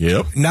year.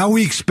 Yep. Now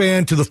we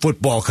expand to the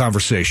football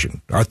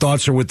conversation. Our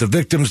thoughts are with the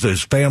victims,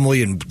 there's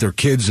family and their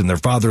kids and their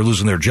father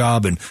losing their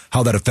job and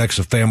how that affects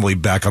a family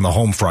back on the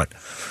home front.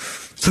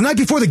 It's the night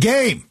before the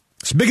game.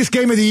 It's the biggest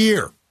game of the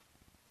year.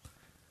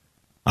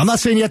 I'm not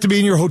saying you have to be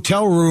in your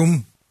hotel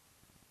room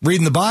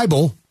reading the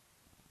Bible,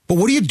 but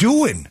what are you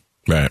doing?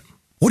 Right.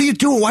 What are you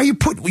doing? Why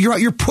are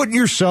you're putting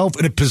yourself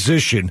in a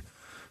position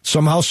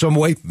somehow, some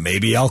way,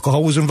 maybe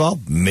alcohol was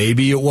involved,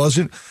 maybe it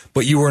wasn't,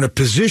 but you were in a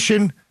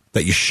position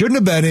that you shouldn't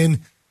have been in,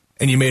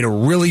 and you made a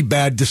really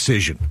bad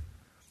decision.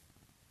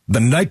 The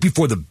night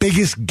before the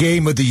biggest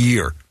game of the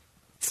year,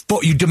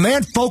 you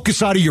demand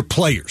focus out of your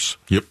players.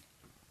 Yep.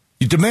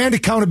 You demand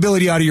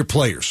accountability out of your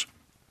players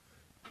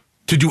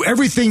to do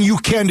everything you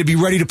can to be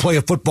ready to play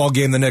a football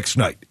game the next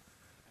night.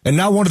 And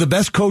now one of the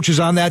best coaches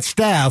on that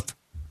staff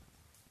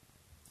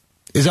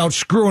is out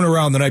screwing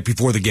around the night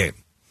before the game,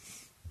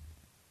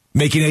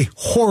 making a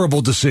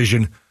horrible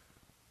decision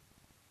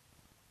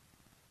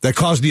that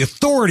caused the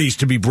authorities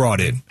to be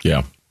brought in.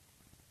 Yeah.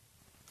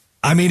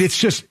 I mean,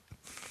 it's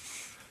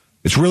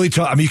really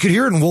tough. I mean, you could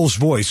hear it in Wolf's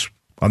voice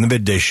on the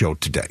midday show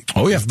today.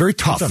 Oh, yeah. It's very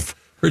tough.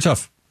 Very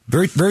tough.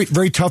 Very, very,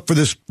 very tough for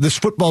this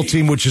football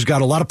team, which has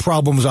got a lot of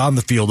problems on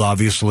the field,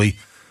 obviously,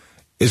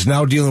 is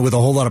now dealing with a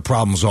whole lot of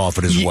problems off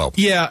it as well.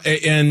 Yeah,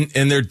 and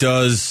there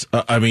does,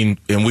 and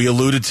we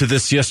alluded to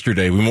this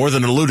yesterday. We more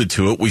than alluded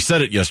to it. We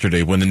said it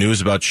yesterday when the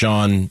news about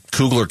Sean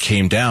Kugler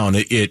came down.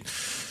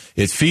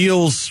 It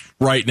feels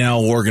right now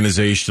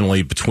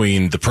organizationally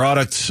between the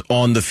product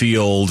on the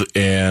field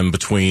and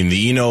between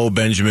the Eno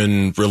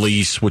Benjamin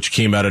release, which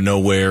came out of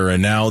nowhere,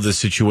 and now the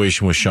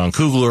situation with Sean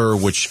Kugler,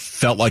 which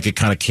felt like it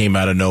kind of came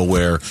out of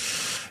nowhere.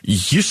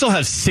 You still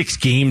have 6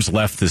 games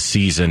left this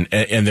season,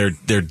 and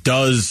there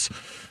does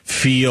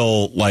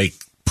feel like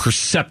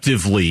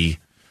perceptively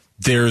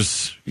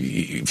there's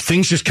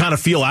things just kind of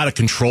feel out of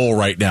control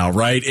right now,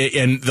 right?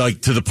 And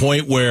like to the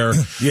point where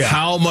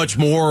how much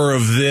more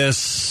of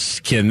this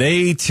can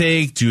they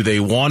take? Do they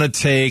want to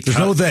take? There's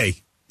no they.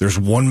 There's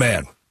one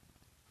man.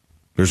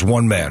 There's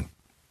one man.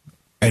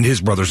 And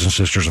his brothers and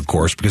sisters, of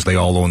course, because they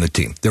all own the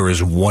team. There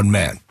is one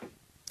man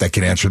that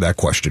can answer that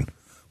question.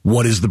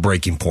 What is the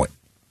breaking point?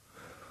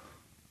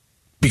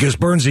 Because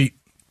Bernsey,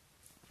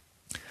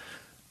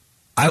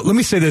 let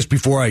me say this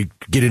before I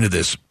get into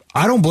this.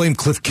 I don't blame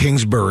Cliff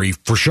Kingsbury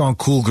for Sean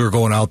Kugler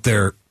going out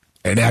there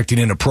and acting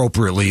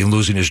inappropriately and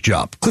losing his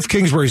job. Cliff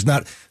Kingsbury's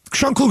not.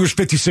 Sean Kugler's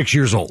 56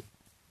 years old.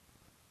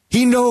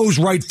 He knows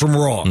right from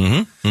wrong.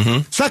 Mm-hmm. Mm-hmm.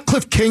 It's not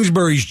Cliff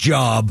Kingsbury's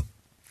job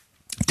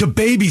to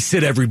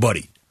babysit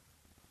everybody,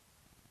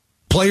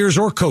 players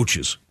or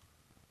coaches.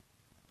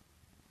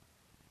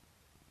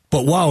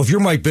 But wow, if you're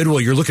Mike Bidwell,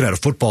 you're looking at a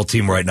football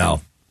team right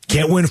now.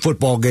 Can't win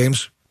football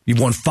games. You've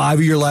won 5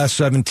 of your last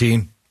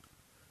 17.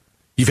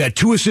 You've had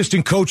 2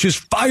 assistant coaches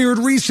fired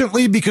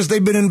recently because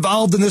they've been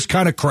involved in this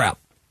kind of crap.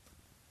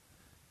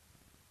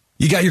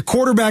 You got your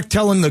quarterback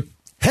telling the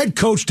head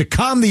coach to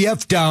calm the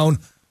F down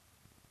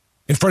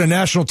in front of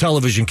national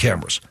television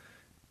cameras.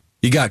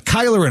 You got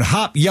Kyler and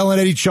Hop yelling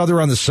at each other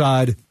on the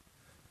side.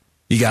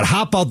 You got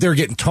Hop out there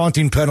getting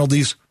taunting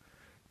penalties.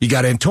 You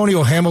got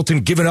Antonio Hamilton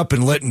giving up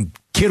and letting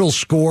Kittle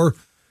score.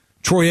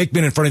 Troy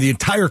Aikman in front of the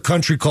entire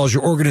country calls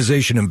your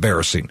organization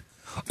embarrassing.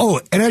 Oh,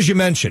 and as you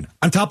mentioned,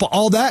 on top of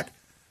all that,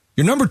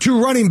 your number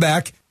 2 running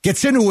back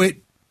gets into it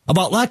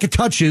about lack of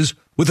touches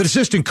with an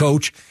assistant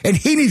coach, and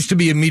he needs to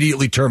be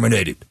immediately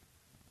terminated.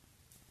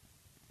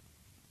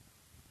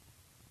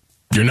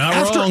 You're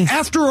not wrong.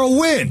 After a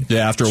win.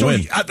 Yeah, after a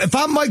win. If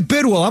I'm Mike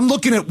Bidwell, I'm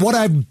looking at what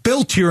I've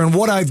built here and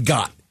what I've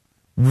got.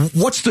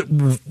 What's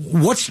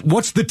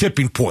the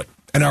tipping point?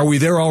 And are we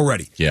there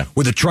already? Yeah.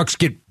 Where the trucks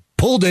get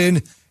pulled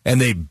in and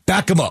they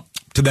back them up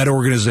to that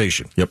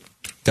organization. Yep.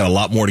 Got a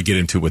lot more to get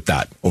into with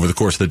that over the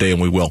course of the day,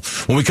 and we will.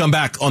 When we come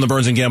back on the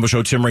Burns and Gambo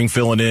Show, Tim Ring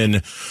filling in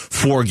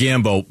for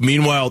Gambo.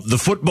 Meanwhile, the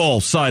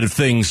football side of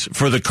things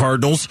for the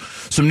Cardinals.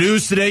 Some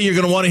news today you're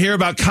going to want to hear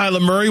about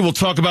Kyler Murray. We'll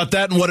talk about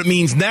that and what it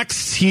means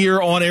next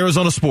here on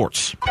Arizona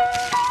Sports.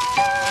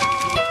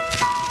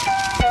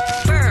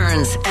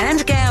 Burns and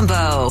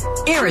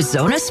Gambo,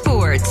 Arizona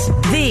Sports,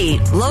 the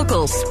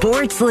local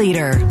sports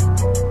leader.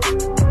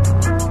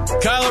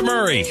 Kyler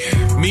Murray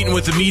meeting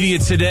with the media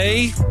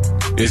today.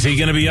 Is he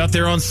going to be out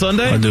there on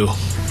Sunday? I do.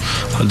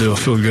 I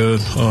feel good.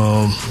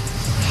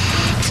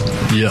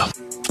 Yeah.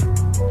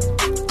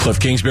 Cliff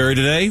Kingsbury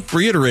today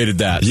reiterated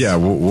that. Yeah,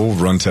 we'll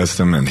run test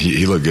him, and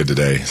he looked good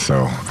today.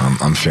 So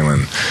I'm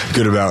feeling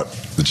good about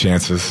the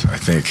chances. I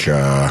think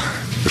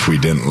if we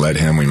didn't let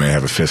him, we may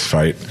have a fist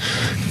fight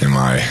in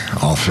my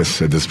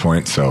office at this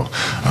point. So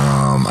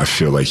I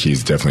feel like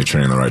he's definitely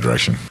trending in the right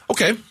direction.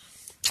 Okay.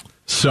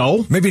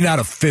 So? Maybe not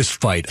a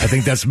fist fight. I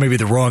think that's maybe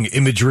the wrong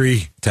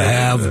imagery to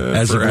have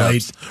as of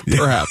late.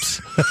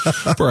 Perhaps.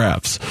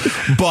 Perhaps.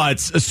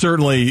 But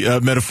certainly,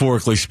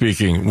 metaphorically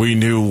speaking, we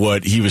knew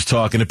what he was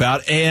talking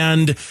about.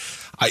 And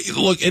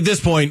look, at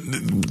this point,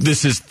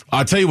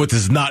 I'll tell you what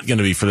this is not going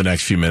to be for the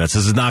next few minutes.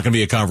 This is not going to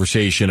be a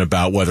conversation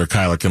about whether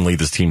Kyler can lead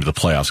this team to the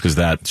playoffs, because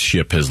that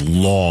ship has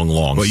long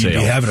sailed. But you'd be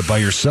having it by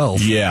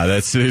yourself. Yeah,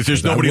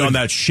 there's nobody on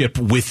that ship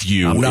with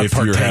you if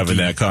you're having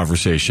that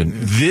conversation.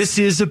 This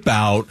is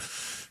about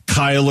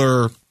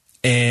Kyler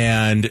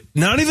and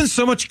not even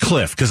so much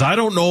Cliff, because I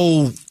don't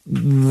know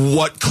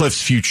what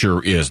Cliff's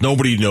future is.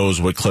 Nobody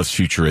knows what Cliff's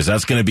future is.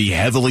 That's going to be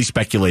heavily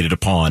speculated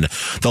upon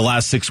the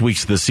last 6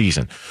 weeks of the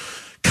season.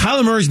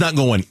 Kyler Murray's not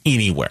going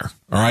anywhere.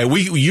 All right.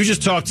 You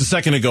just talked a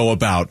second ago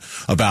about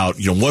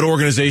what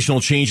organizational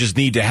changes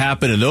need to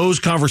happen, and those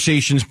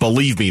conversations,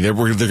 believe me, there are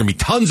going to be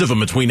tons of them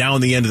between now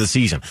and the end of the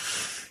season.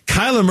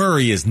 Kyler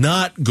Murray is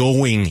not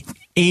going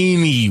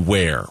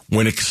anywhere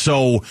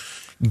so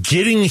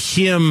getting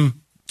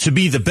him to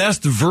be the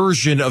best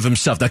version of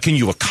himself. Now, can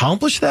you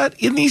accomplish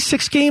that in these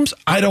 6 games?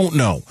 I don't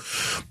know.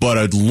 But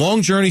a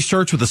long journey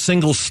starts with a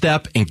single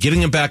step, and getting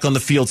him back on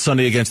the field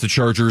Sunday against the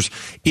Chargers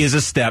is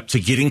a step to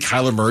getting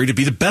Kyler Murray to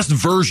be the best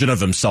version of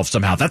himself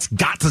somehow. That's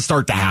got to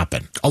start to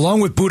happen. Along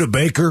with Budda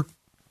Baker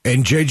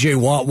and J.J.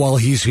 Watt while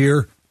he's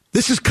here,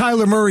 this is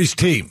Kyler Murray's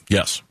team.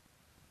 Yes.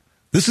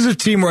 This is a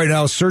team right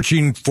now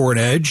searching for an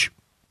edge,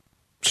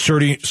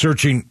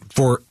 searching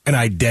for an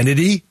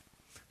identity,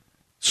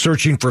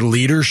 searching for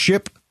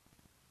leadership.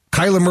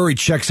 Kyler Murray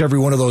checks every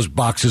one of those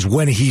boxes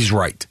when he's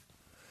right.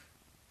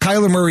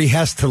 Kyler Murray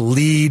has to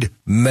lead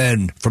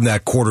men from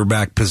that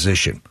quarterback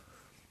position.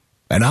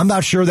 And I'm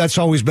not sure that's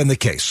always been the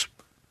case.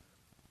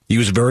 He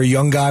was a very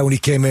young guy when he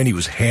came in. He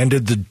was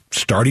handed the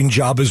starting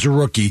job as a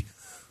rookie.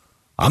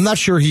 I'm not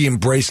sure he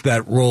embraced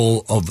that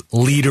role of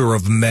leader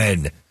of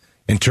men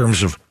in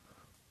terms of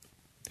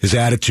his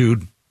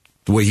attitude,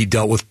 the way he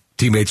dealt with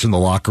teammates in the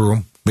locker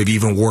room, maybe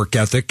even work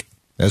ethic,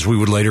 as we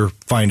would later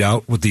find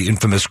out with the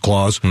infamous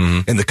clause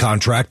in the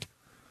contract.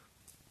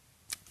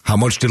 How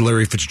much did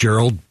Larry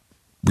Fitzgerald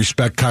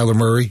respect Kyler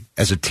Murray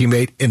as a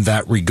teammate in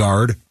that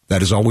regard?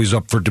 That is always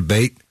up for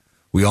debate.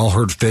 We all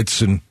heard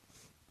Fitz and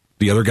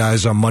the other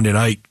guys on Monday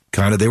night,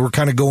 they were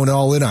going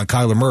all in on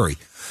Kyler Murray.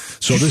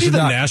 So Did you this see is the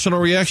not national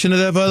reaction to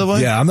that, by the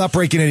way? Yeah, I'm not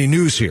breaking any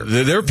news here.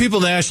 There are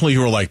people nationally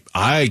who are like,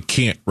 I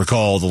can't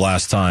recall the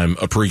last time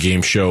a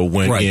pregame show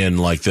went in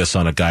like this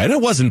on a guy. And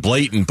it wasn't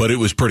blatant, but it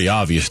was pretty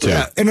obvious, too.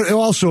 Yeah, and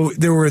also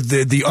there were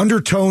the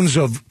undertones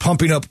of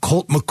pumping up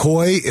Colt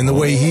McCoy in the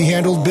way he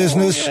handled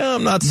business. Yeah,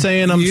 I'm not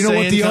saying I'm You know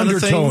saying what the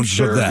undertones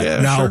of that.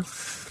 Yeah, now,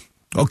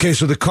 okay,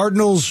 so the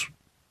Cardinals,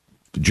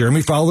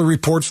 Jeremy Fowler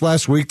reports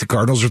last week, the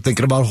Cardinals are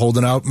thinking about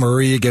holding out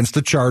Murray against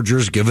the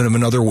Chargers, giving him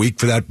another week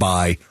for that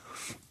bye.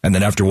 And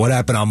then after what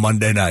happened on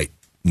Monday night,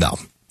 no.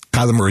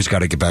 Kyler Murray's got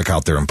to get back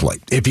out there and play,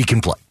 if he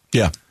can play.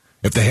 Yeah.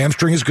 If the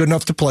hamstring is good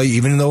enough to play,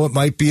 even though it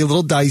might be a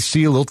little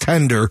dicey, a little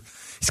tender,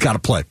 he's got to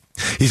play.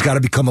 He's got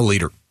to become a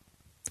leader.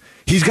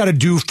 He's got to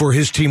do for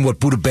his team what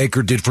Budda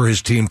Baker did for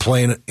his team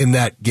playing in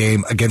that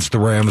game against the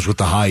Rams with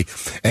the high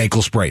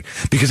ankle sprain.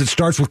 Because it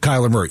starts with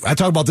Kyler Murray. I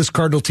talk about this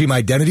Cardinal team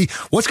identity.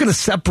 What's going to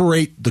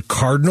separate the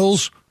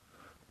Cardinals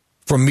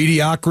from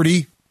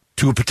mediocrity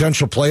to a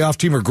potential playoff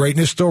team or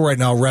greatness still right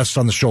now rests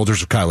on the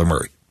shoulders of Kyler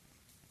Murray.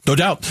 No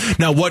doubt.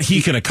 Now, what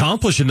he can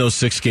accomplish in those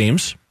 6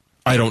 games,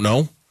 I don't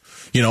know.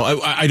 You know,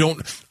 I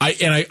don't.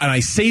 I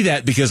say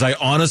that because I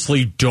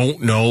honestly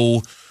don't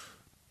know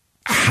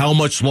how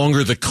much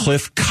longer the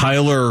Cliff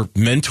Kyler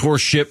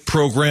mentorship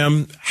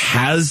program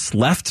has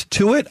left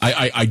to it.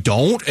 I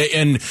don't,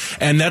 and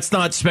that's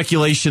not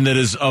speculation that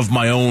is of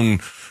my own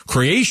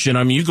creation.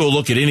 I mean, you go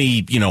look at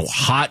any,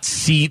 hot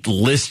seat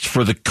list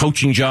for the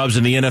coaching jobs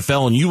in the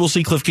NFL, and you will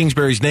see Cliff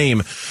Kingsbury's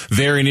name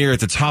very near at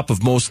the top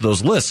of most of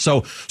those lists.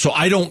 So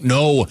I don't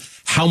know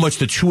how much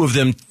the two of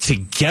them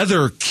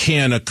together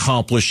can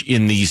accomplish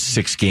in these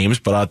 6 games.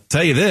 But I'll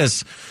tell you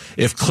this,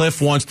 if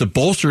Cliff wants to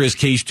bolster his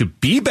case to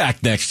be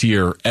back next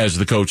year as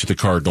the coach of the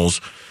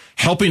Cardinals,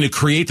 helping to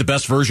create the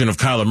best version of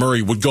Kyler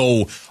Murray would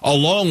go a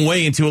long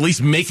way into at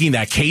least making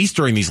that case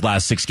during these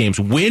last 6 games,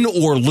 win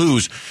or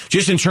lose,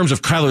 just in terms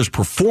of Kyler's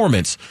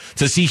performance,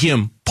 to see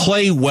him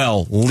play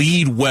well,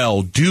 lead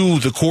well, do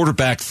the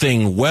quarterback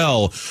thing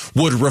well,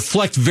 would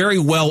reflect very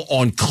well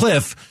on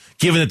Cliff,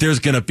 given that there's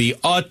going to be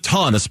a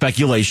ton of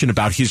speculation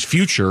about his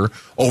future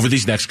over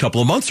these next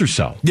couple of months or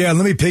so. Yeah,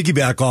 let me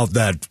piggyback off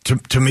that.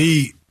 To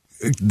me,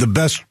 the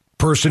best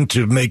person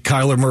to make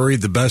Kyler Murray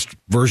the best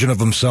version of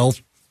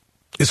himself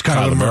is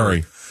Kyler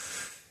Murray.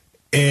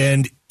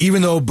 And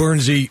even though,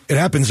 Burnsy, it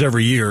happens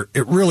every year,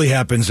 it really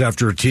happens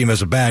after a team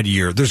has a bad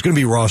year. There's going to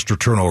be roster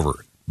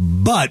turnover.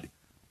 But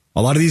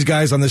a lot of these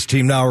guys on this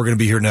team now are going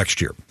to be here next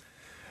year.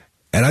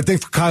 And I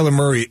think for Kyler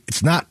Murray,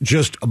 it's not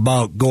just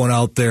about going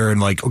out there and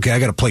like, okay, I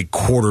got to play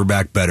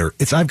quarterback better.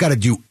 It's I've got to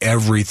do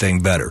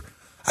everything better.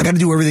 I got to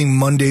do everything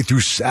Monday through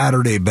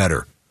Saturday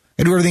better.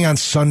 I do everything on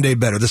Sunday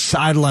better. The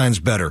sidelines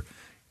better.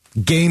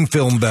 Game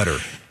film better.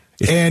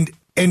 And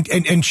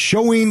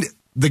showing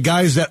the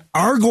guys that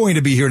are going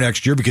to be here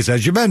next year, because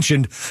as you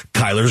mentioned,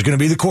 Kyler's going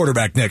to be the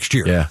quarterback next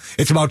year. Yeah.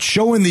 It's about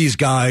showing these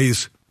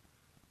guys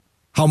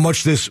how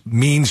much this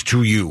means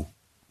to you.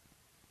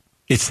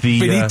 It's the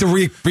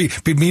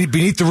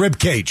beneath the rib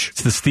cage.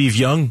 It's the Steve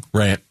Young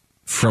rant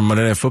from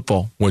Monday Night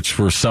Football, which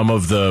were some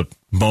of the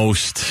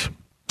most,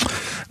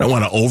 I don't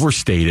want to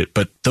overstate it,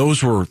 but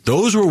those were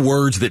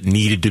words that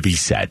needed to be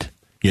said.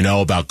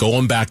 About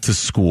going back to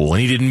school.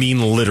 And he didn't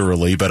mean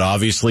literally, but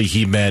obviously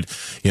he meant,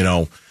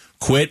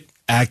 quit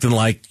acting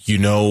like you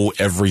know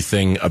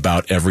everything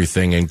about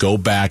everything and go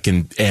back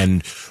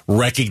and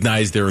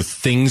recognize there are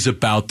things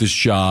about this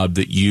job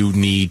that you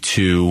need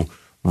to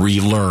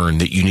relearn,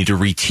 that you need to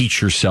reteach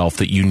yourself,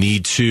 that you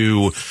need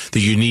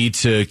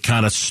to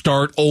kind of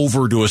start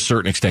over to a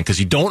certain extent, because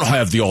you don't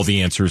have all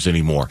the answers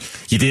anymore.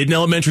 You did in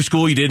elementary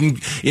school, you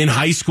didn't in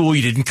high school,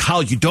 you did in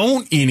college, you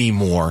don't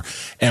anymore.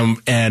 And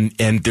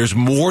there's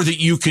more that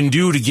you can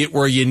do to get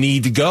where you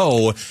need to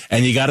go,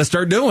 and you got to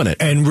start doing it.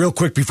 And real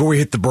quick before we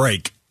hit the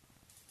break,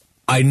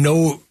 I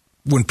know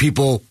when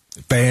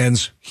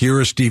fans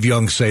hear Steve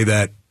Young say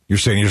that, you're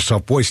saying to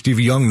yourself, boy, Steve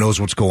Young knows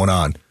what's going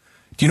on.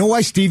 Do you know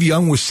why Steve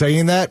Young was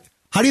saying that?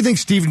 How do you think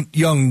Steve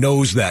Young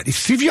knows that?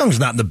 Steve Young's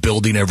not in the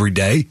building every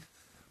day.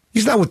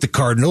 He's not with the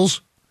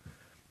Cardinals.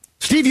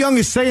 Steve Young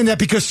is saying that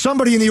because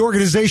somebody in the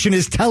organization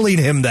is telling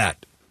him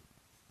that.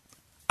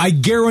 I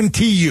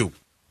guarantee you.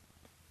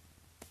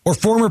 Or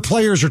former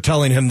players are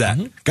telling him that.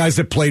 Mm-hmm. Guys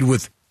that played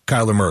with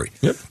Kyler Murray.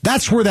 Yep.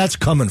 That's where that's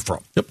coming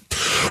from. Yep.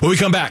 When we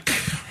come back,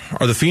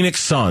 are the Phoenix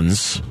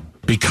Suns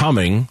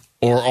becoming,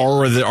 or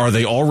are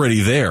they already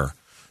there,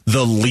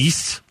 the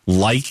least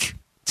like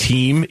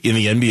team in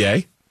the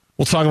NBA?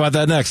 We'll talk about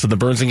that next on the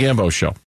Burns and Gambo Show.